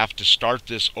have to start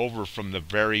this over from the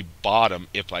very bottom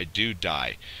if I do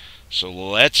die. So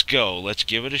let's go. Let's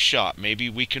give it a shot. Maybe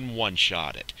we can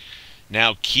one-shot it.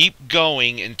 Now keep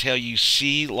going until you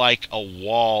see like a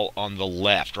wall on the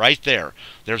left. Right there.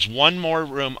 There's one more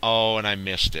room. Oh, and I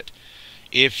missed it.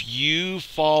 If you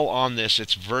fall on this,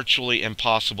 it's virtually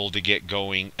impossible to get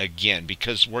going again,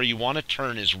 because where you want to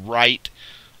turn is right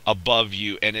above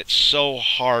you, and it's so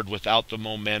hard without the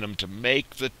momentum to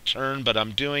make the turn. But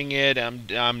I'm doing it.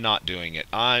 I'm not doing it.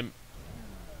 I'm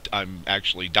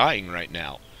actually dying right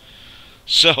now.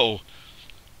 So,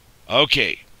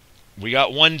 okay, we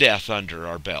got one death under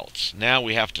our belts. Now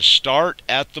we have to start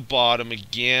at the bottom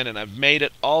again, and I've made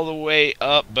it all the way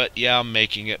up, but yeah, I'm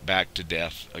making it back to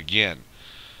death again.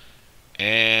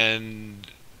 And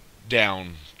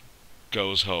down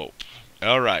goes Hope.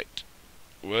 Alright,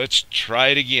 let's try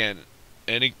it again.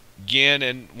 And again,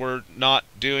 and we're not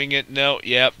doing it. No,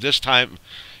 yeah, this time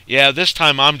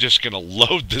I'm just going to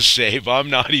load the save. I'm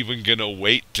not even going to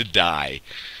wait to die.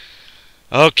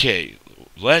 Okay,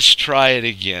 let's try it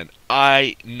again.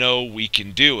 I know we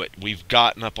can do it. We've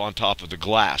gotten up on top of the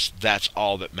glass. That's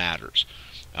all that matters.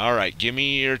 Alright, give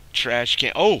me your trash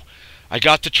can. Oh, I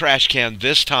got the trash can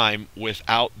this time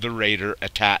without the raider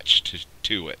attached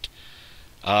to it.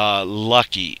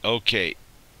 Lucky. Okay,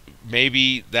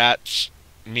 maybe that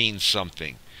means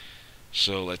something.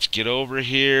 So let's get over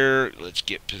here. Let's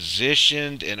get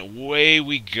positioned, and away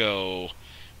we go.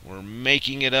 We're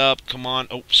making it up. Come on.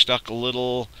 Oh, stuck a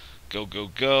little. Go, go,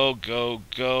 go, go,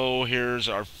 go. Here's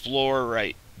our floor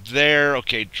right there.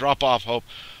 Okay, drop off, Hope.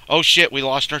 Oh, shit, we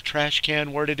lost our trash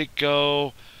can. Where did it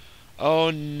go?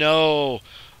 Oh, no.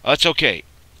 That's okay.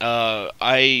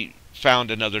 I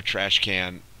found another trash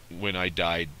can when I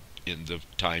died in the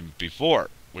time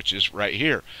before, which is right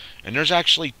here. And there's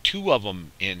actually two of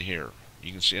them in here.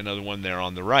 You can see another one there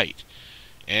on the right.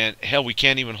 And, hell, we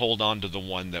can't even hold on to the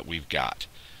one that we've got.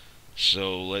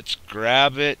 So let's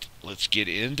grab it. Let's get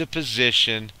into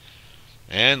position.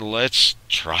 And let's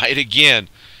try it again.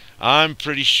 I'm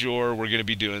pretty sure we're going to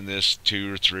be doing this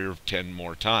 2 or 3 or 10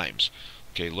 more times.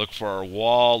 Okay, look for our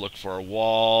wall. Look for our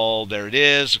wall. There it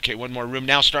is. Okay, one more room.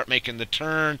 Now start making the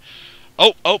turn.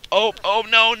 Oh, oh, oh, oh,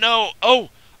 no, no. Oh,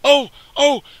 oh,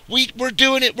 oh. We're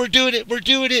doing it. We're doing it. We're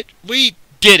doing it. We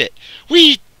did it.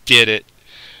 We did it.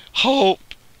 Hope,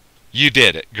 you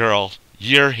did it, girl.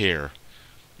 You're here.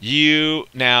 You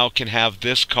now can have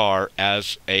this car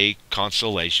as a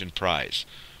consolation prize.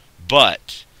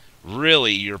 But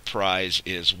really your prize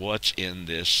is what's in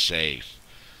this safe.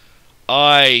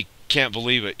 I can't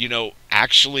believe it. You know,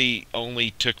 actually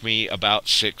only took me about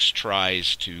 6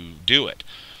 tries to do it.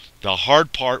 The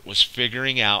hard part was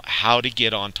figuring out how to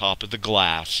get on top of the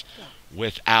glass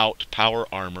without power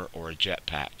armor or a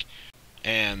jetpack.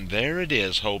 And there it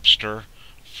is, Hopester.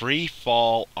 Free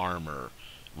fall armor.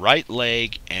 Right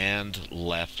leg and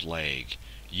left leg.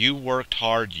 You worked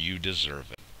hard, you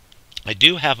deserve it. I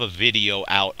do have a video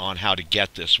out on how to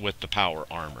get this with the power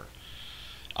armor.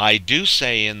 I do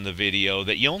say in the video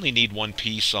that you only need one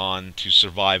piece on to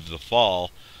survive the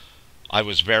fall. I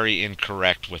was very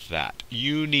incorrect with that.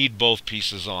 You need both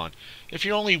pieces on. If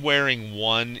you're only wearing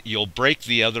one, you'll break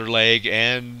the other leg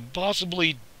and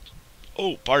possibly,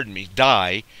 oh, pardon me,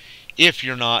 die if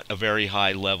you're not a very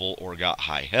high level or got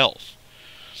high health.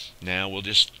 Now we'll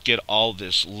just get all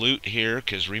this loot here,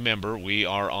 because remember, we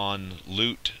are on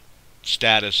loot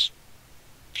status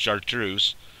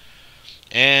chartreuse.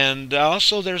 And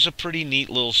also there's a pretty neat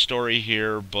little story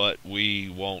here, but we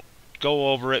won't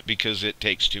go over it because it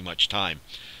takes too much time.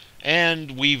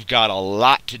 And we've got a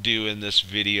lot to do in this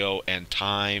video, and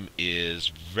time is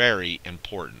very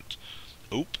important.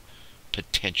 Oop,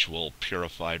 potential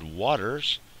purified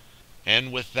waters.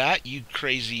 And with that, you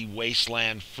crazy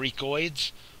wasteland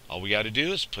freakoids, all we got to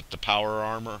do is put the power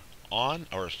armor on,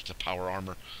 or the power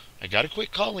armor, I got to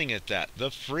quit calling it that,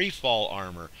 the free fall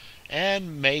armor,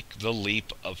 and make the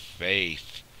leap of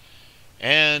faith.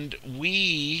 And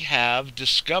we have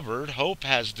discovered, Hope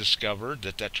has discovered,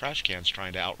 that that trash can's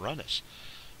trying to outrun us.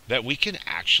 That we can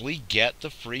actually get the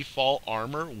free fall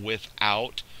armor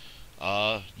without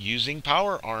using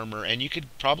power armor, and you could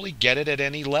probably get it at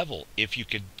any level if you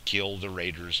could kill the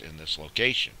raiders in this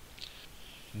location.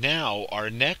 Now, our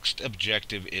next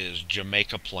objective is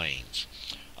Jamaica Plains.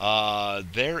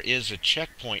 There is a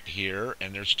checkpoint here,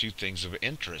 and there's 2 things of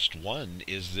interest. One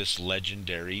is this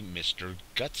legendary Mr.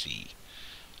 Gutsy.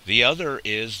 The other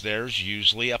is there's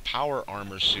usually a power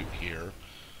armor suit here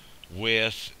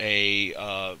with a,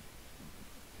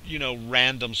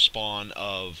 random spawn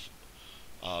of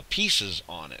pieces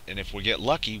on it. And if we get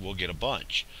lucky, we'll get a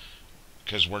bunch.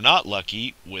 Because we're not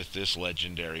lucky with this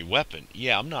legendary weapon.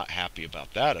 Yeah, I'm not happy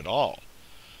about that at all.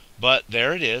 But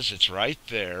there it is. It's right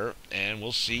there. And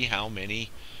we'll see how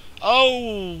many...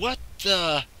 Oh, what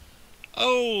the...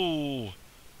 Oh,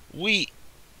 we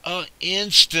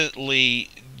instantly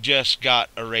just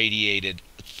got irradiated.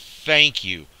 Thank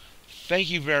you. thank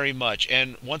you very much.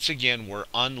 And once again, we're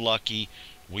unlucky.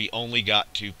 We only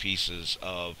got 2 pieces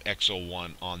of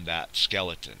XO1 on that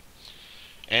skeleton.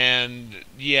 And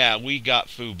yeah, we got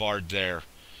foobarred there.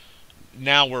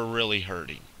 Now we're really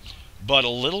hurting. But a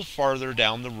little farther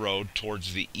down the road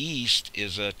towards the east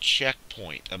is a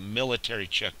checkpoint, a military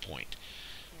checkpoint.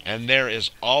 And there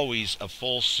is always a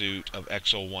full suit of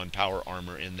XO1 power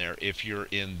armor in there if you're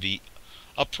in the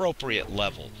appropriate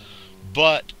level.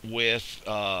 But with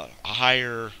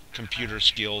higher computer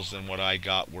skills than what I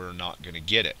got, we're not going to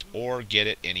get it, or get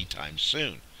it anytime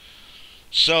soon.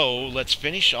 So let's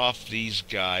finish off these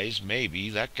guys. Maybe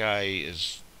that guy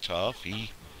is tough. He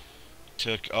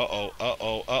took, go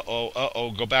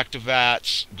back to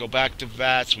VATS, go back to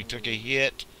VATS. We took a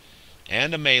hit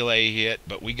and a melee hit,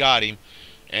 but we got him.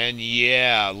 And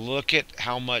yeah, look at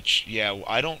how much, yeah,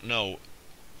 I don't know.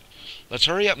 Let's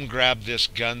hurry up and grab this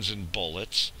guns and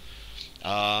bullets.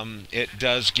 It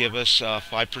does give us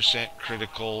 5%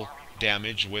 critical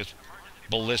damage with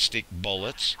ballistic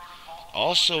bullets.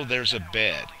 Also, there's a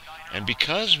bed. And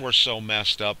because we're so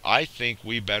messed up, I think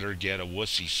we better get a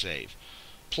wussy save.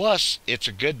 Plus, it's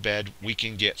a good bed. We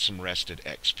can get some rested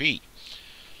XP.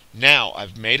 Now,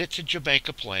 I've made it to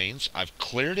Jamaica Plains. I've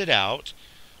cleared it out.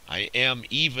 I am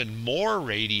even more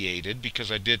radiated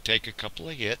because I did take a couple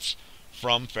of hits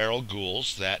from feral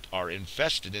ghouls that are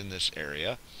infested in this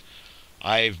area.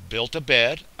 I've built a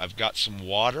bed. I've got some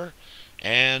water.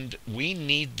 And we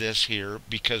need this here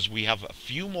because we have a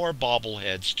few more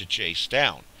bobbleheads to chase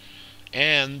down.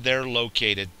 And they're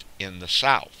located in the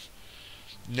south.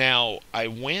 Now, I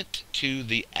went to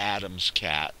the Adams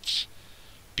cats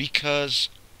because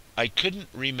I couldn't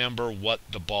remember what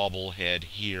the bobblehead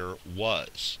here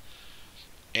was.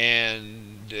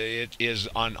 And it is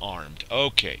unarmed.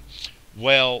 Okay.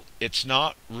 Well, it's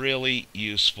not really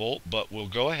useful, but we'll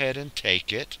go ahead and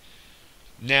take it.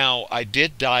 Now, I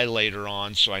did die later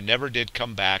on, so I never did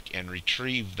come back and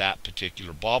retrieve that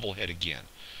particular bobblehead again.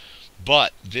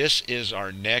 But this is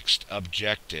our next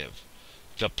objective,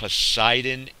 the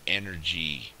Poseidon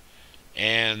Energy.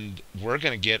 And we're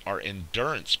going to get our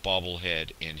Endurance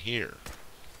bobblehead in here.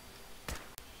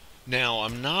 Now,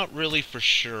 I'm not really for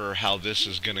sure how this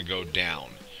is going to go down.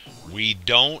 We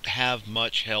don't have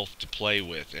much health to play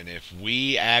with, and if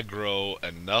we aggro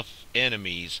enough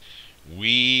enemies,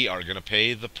 we are going to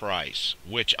pay the price,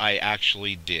 which I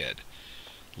actually did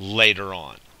later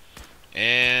on.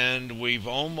 And we've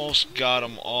almost got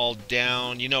them all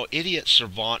down. You know, Idiot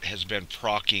Servant has been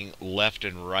proccing left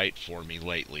and right for me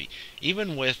lately.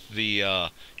 Even with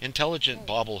the Intelligent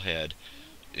Bobblehead,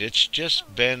 it's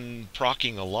just been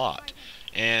proccing a lot.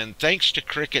 And thanks to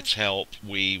Cricket's help,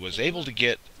 we was able to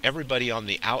get everybody on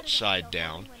the outside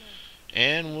down.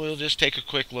 And we'll just take a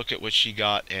quick look at what she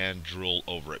got and drool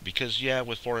over it. Because, yeah,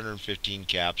 with 415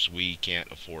 caps, we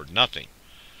can't afford nothing.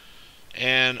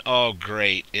 And, oh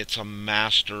great, it's a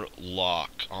master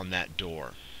lock on that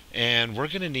door. And we're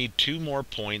going to need 2 more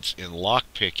points in lock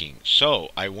picking. So,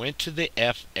 I went to the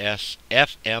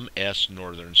FMS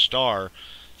Northern Star,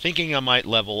 thinking I might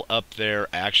level up there.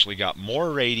 I actually got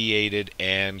more radiated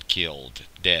and killed,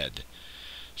 dead.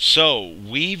 So,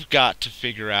 we've got to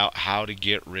figure out how to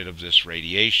get rid of this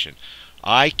radiation.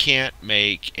 I can't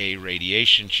make a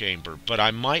radiation chamber, but I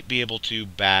might be able to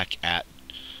back at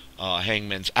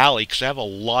Hangman's Alley, because I have a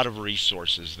lot of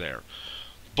resources there.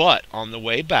 But on the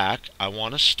way back, I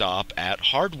want to stop at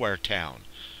Hardware Town,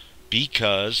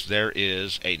 because there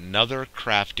is another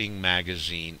crafting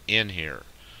magazine in here.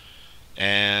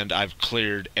 And I've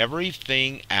cleared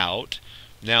everything out.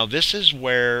 Now this is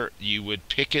where you would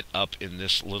pick it up in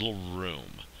this little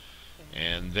room.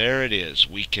 And there it is.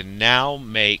 We can now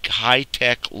make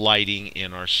high-tech lighting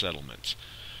in our settlements.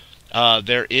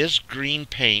 There is green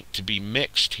paint to be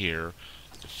mixed here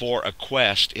for a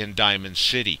quest in Diamond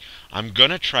City. I'm going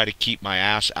to try to keep my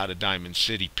ass out of Diamond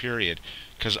City, period,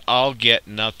 because I'll get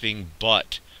nothing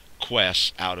but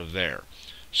quests out of there.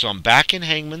 So I'm back in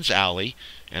Hangman's Alley,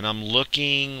 and I'm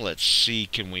looking, let's see,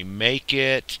 can we make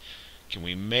it? Can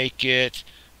we make it?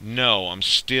 No, I'm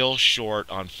still short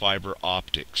on fiber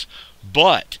optics.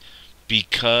 But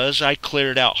because I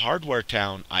cleared out Hardware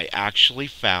Town, I actually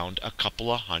found a couple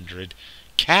of 100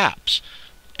 caps.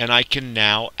 And I can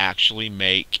now actually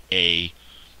make a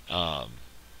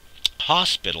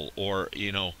hospital, or,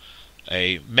 you know,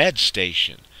 a med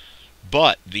station.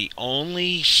 But the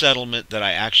only settlement that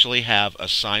I actually have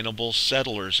assignable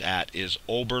settlers at is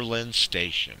Oberlin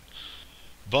Station.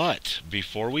 But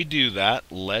before we do that,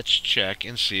 let's check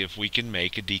and see if we can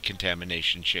make a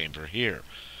decontamination chamber here.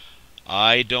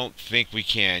 I don't think we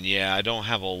can. Yeah, I don't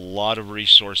have a lot of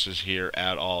resources here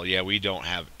at all. Yeah, we don't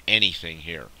have anything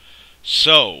here.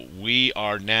 So we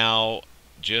are now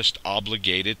just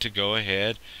obligated to go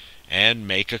ahead and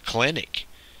make a clinic.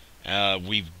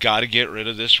 We've got to get rid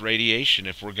of this radiation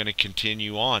if we're going to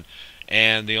continue on.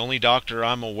 And the only doctor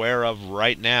I'm aware of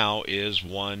right now is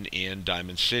one in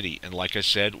Diamond City. And like I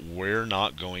said, we're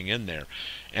not going in there.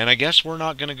 And I guess we're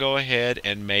not going to go ahead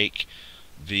and make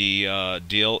the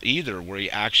deal either, where you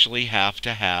actually have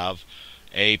to have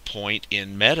a point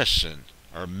in medicine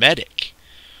or medic.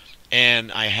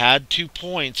 And I had 2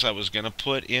 points I was going to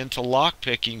put into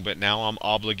lockpicking, but now I'm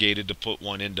obligated to put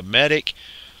one into medic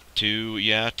to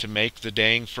make the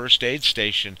dang first aid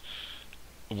station.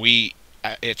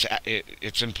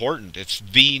 It's important. It's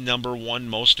the #1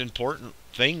 most important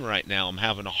thing right now. I'm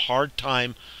having a hard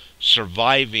time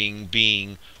surviving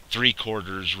being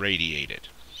 3/4 radiated.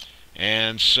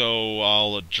 And so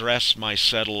I'll address my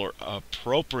settler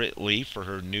appropriately for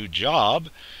her new job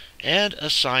and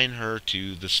assign her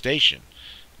to the station.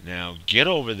 Now get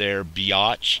over there,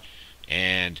 biatch,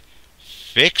 and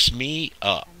fix me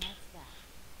up. And that's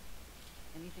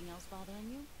that. Anything else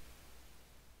bothering you?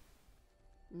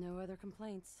 No other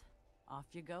complaints. Off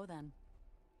you go then.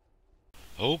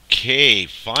 Okay,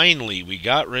 finally we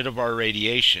got rid of our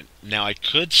radiation. Now I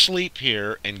could sleep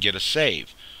here and get a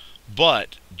save,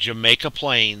 but Jamaica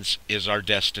Plains is our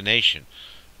destination,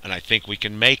 and I think we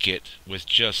can make it with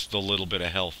just the little bit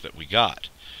of health that we got.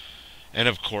 And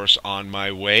of course, on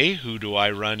my way, who do I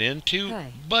run into?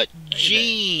 Hey. But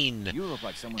Jean! You look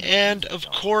like someone. And of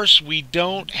course, we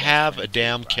don't have a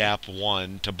damn Cap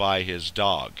 1 to buy his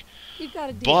dog. You've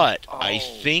got a deal. But I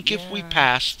think if we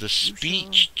pass the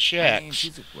speech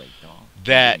checks,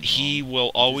 that he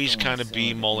will always kind of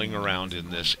be mulling around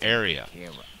in this area.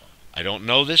 I don't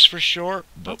know this for sure,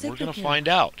 but we're going to find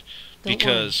out,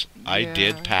 because I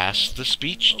did pass the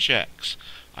speech checks.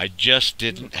 I just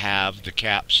didn't have the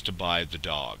caps to buy the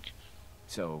dog.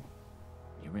 So,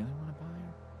 you really want to buy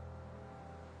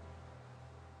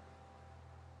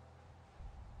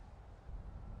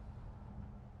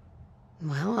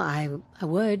her? Well, I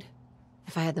would,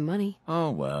 if I had the money.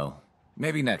 Oh, well.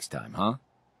 Maybe next time, huh?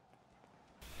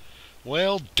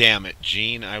 Well, damn it,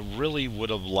 Gene. I really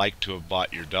would have liked to have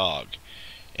bought your dog.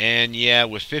 And yeah,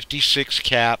 with 56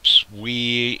 caps,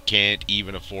 we can't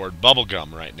even afford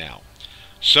bubblegum right now.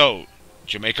 So,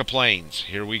 Jamaica Plains,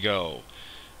 here we go.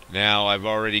 Now, I've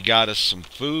already got us some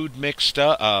food mixed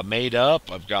up, made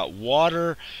up. I've got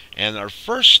water, and our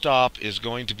first stop is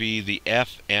going to be the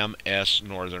FMS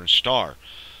Northern Star.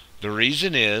 The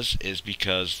reason is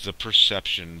because the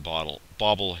Perception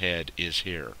bobblehead is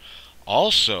here.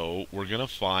 Also, we're going to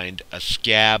find a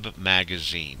Scab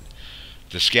magazine.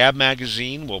 The Scab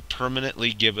magazine will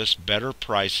permanently give us better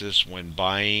prices when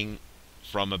buying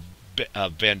from a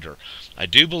vendor. I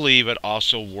do believe it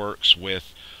also works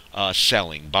with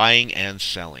selling, buying and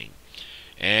selling.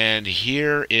 And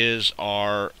here is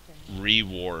our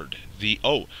reward.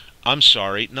 I'm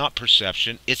sorry, not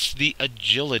Perception. It's the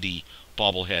Agility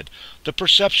bobblehead. The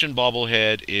Perception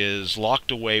bobblehead is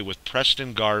locked away with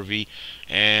Preston Garvey,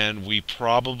 and we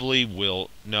probably will,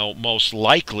 no, most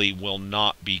likely will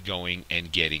not be going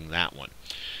and getting that one.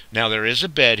 Now, there is a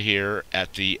bed here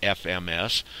at the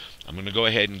FMS. I'm going to go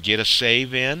ahead and get a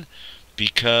save in,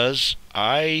 because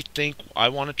I think I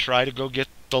want to try to go get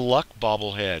the Luck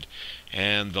bobblehead.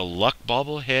 And the Luck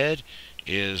bobblehead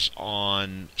is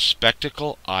on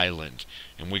Spectacle Island,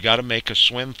 and we got to make a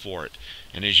swim for it.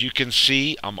 And as you can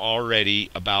see, I'm already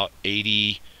about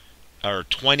 80 or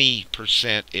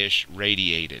 20%-ish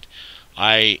radiated.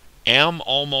 I am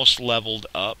almost leveled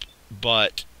up,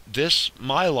 but this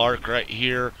Mylark right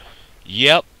here,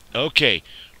 yep, okay.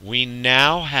 We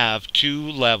now have 2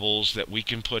 levels that we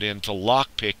can put into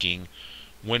lockpicking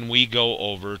when we go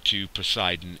over to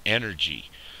Poseidon Energy.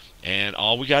 And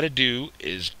all we got to do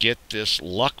is get this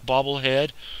Luck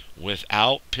bobblehead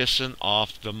without pissing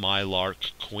off the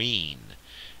Mylark Queen.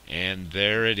 And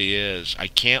there it is. I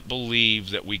can't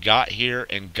believe that we got here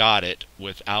and got it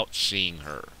without seeing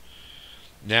her.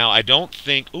 Now, I don't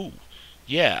think... Ooh,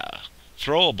 yeah.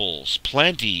 Throwables,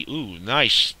 plenty. Ooh,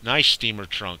 nice steamer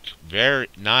trunk. Very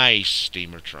nice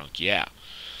steamer trunk, yeah.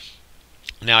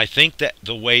 Now, I think that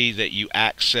the way that you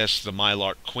access the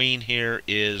Mylark Queen here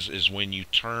is when you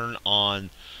turn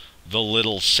on the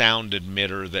little sound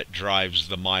emitter that drives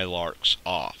the Mylarks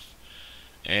off.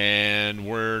 And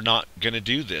we're not going to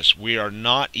do this. We are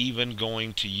not even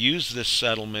going to use this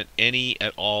settlement any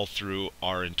at all through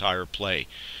our entire play.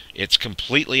 It's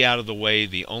completely out of the way.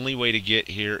 The only way to get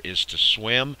here is to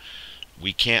swim.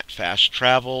 We can't fast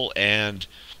travel, and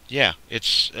yeah,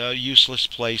 it's a useless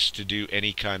place to do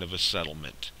any kind of a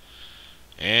settlement.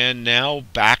 And now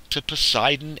back to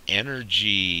Poseidon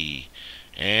Energy.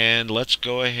 And let's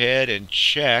go ahead and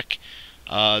check.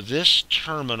 This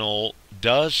terminal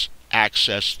does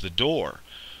access the door,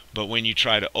 but when you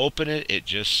try to open it, it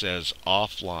just says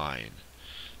offline.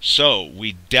 So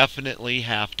we definitely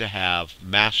have to have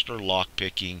master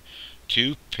lockpicking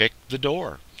to pick the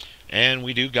door. And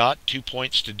we do got 2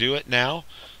 points to do it now.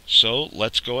 So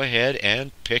let's go ahead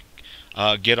and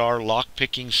get our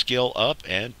lockpicking skill up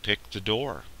and pick the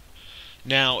door.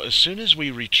 Now, as soon as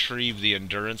we retrieve the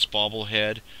endurance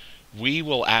bobblehead, we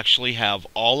will actually have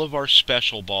all of our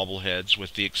special bobbleheads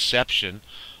with the exception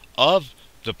of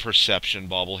the perception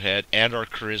bobblehead and our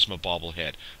charisma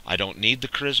bobblehead. I don't need the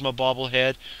charisma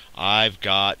bobblehead. I've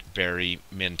got Barry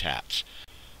Mintats.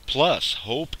 Plus,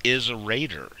 Hope is a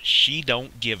raider. She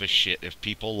don't give a shit if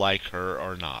people like her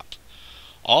or not.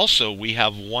 Also, we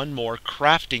have one more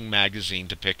crafting magazine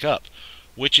to pick up,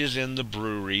 which is in the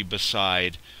brewery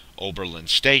beside Oberlin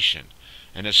Station.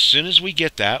 And as soon as we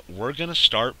get that, we're going to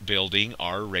start building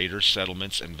our raider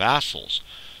settlements and vassals.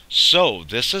 So,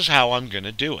 this is how I'm going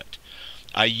to do it.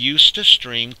 I used to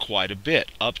stream quite a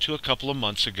bit. Up to a couple of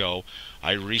months ago,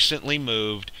 I recently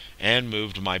moved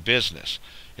my business.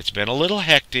 It's been a little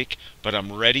hectic, but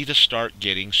I'm ready to start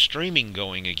getting streaming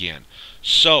going again.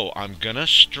 So I'm going to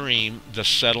stream the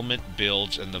settlement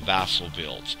builds and the vassal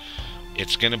builds.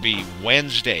 It's going to be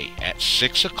Wednesday at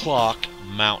 6 o'clock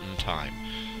Mountain Time.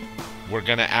 We're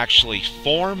going to actually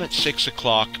form at 6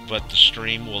 o'clock, but the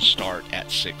stream will start at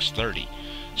 6:30.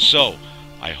 So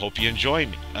I hope you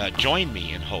join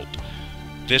me in Hope.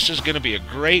 This is going to be a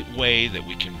great way that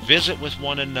we can visit with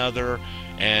one another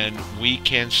and we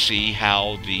can see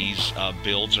how these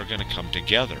builds are going to come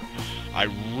together. I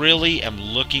really am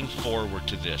looking forward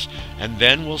to this, and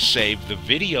then we'll save the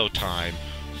video time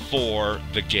for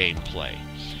the gameplay.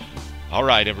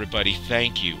 Alright everybody,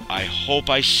 thank you. I hope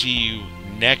I see you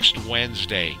next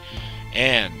Wednesday,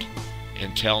 and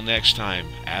until next time,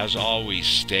 as always,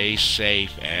 stay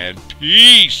safe and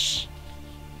peace!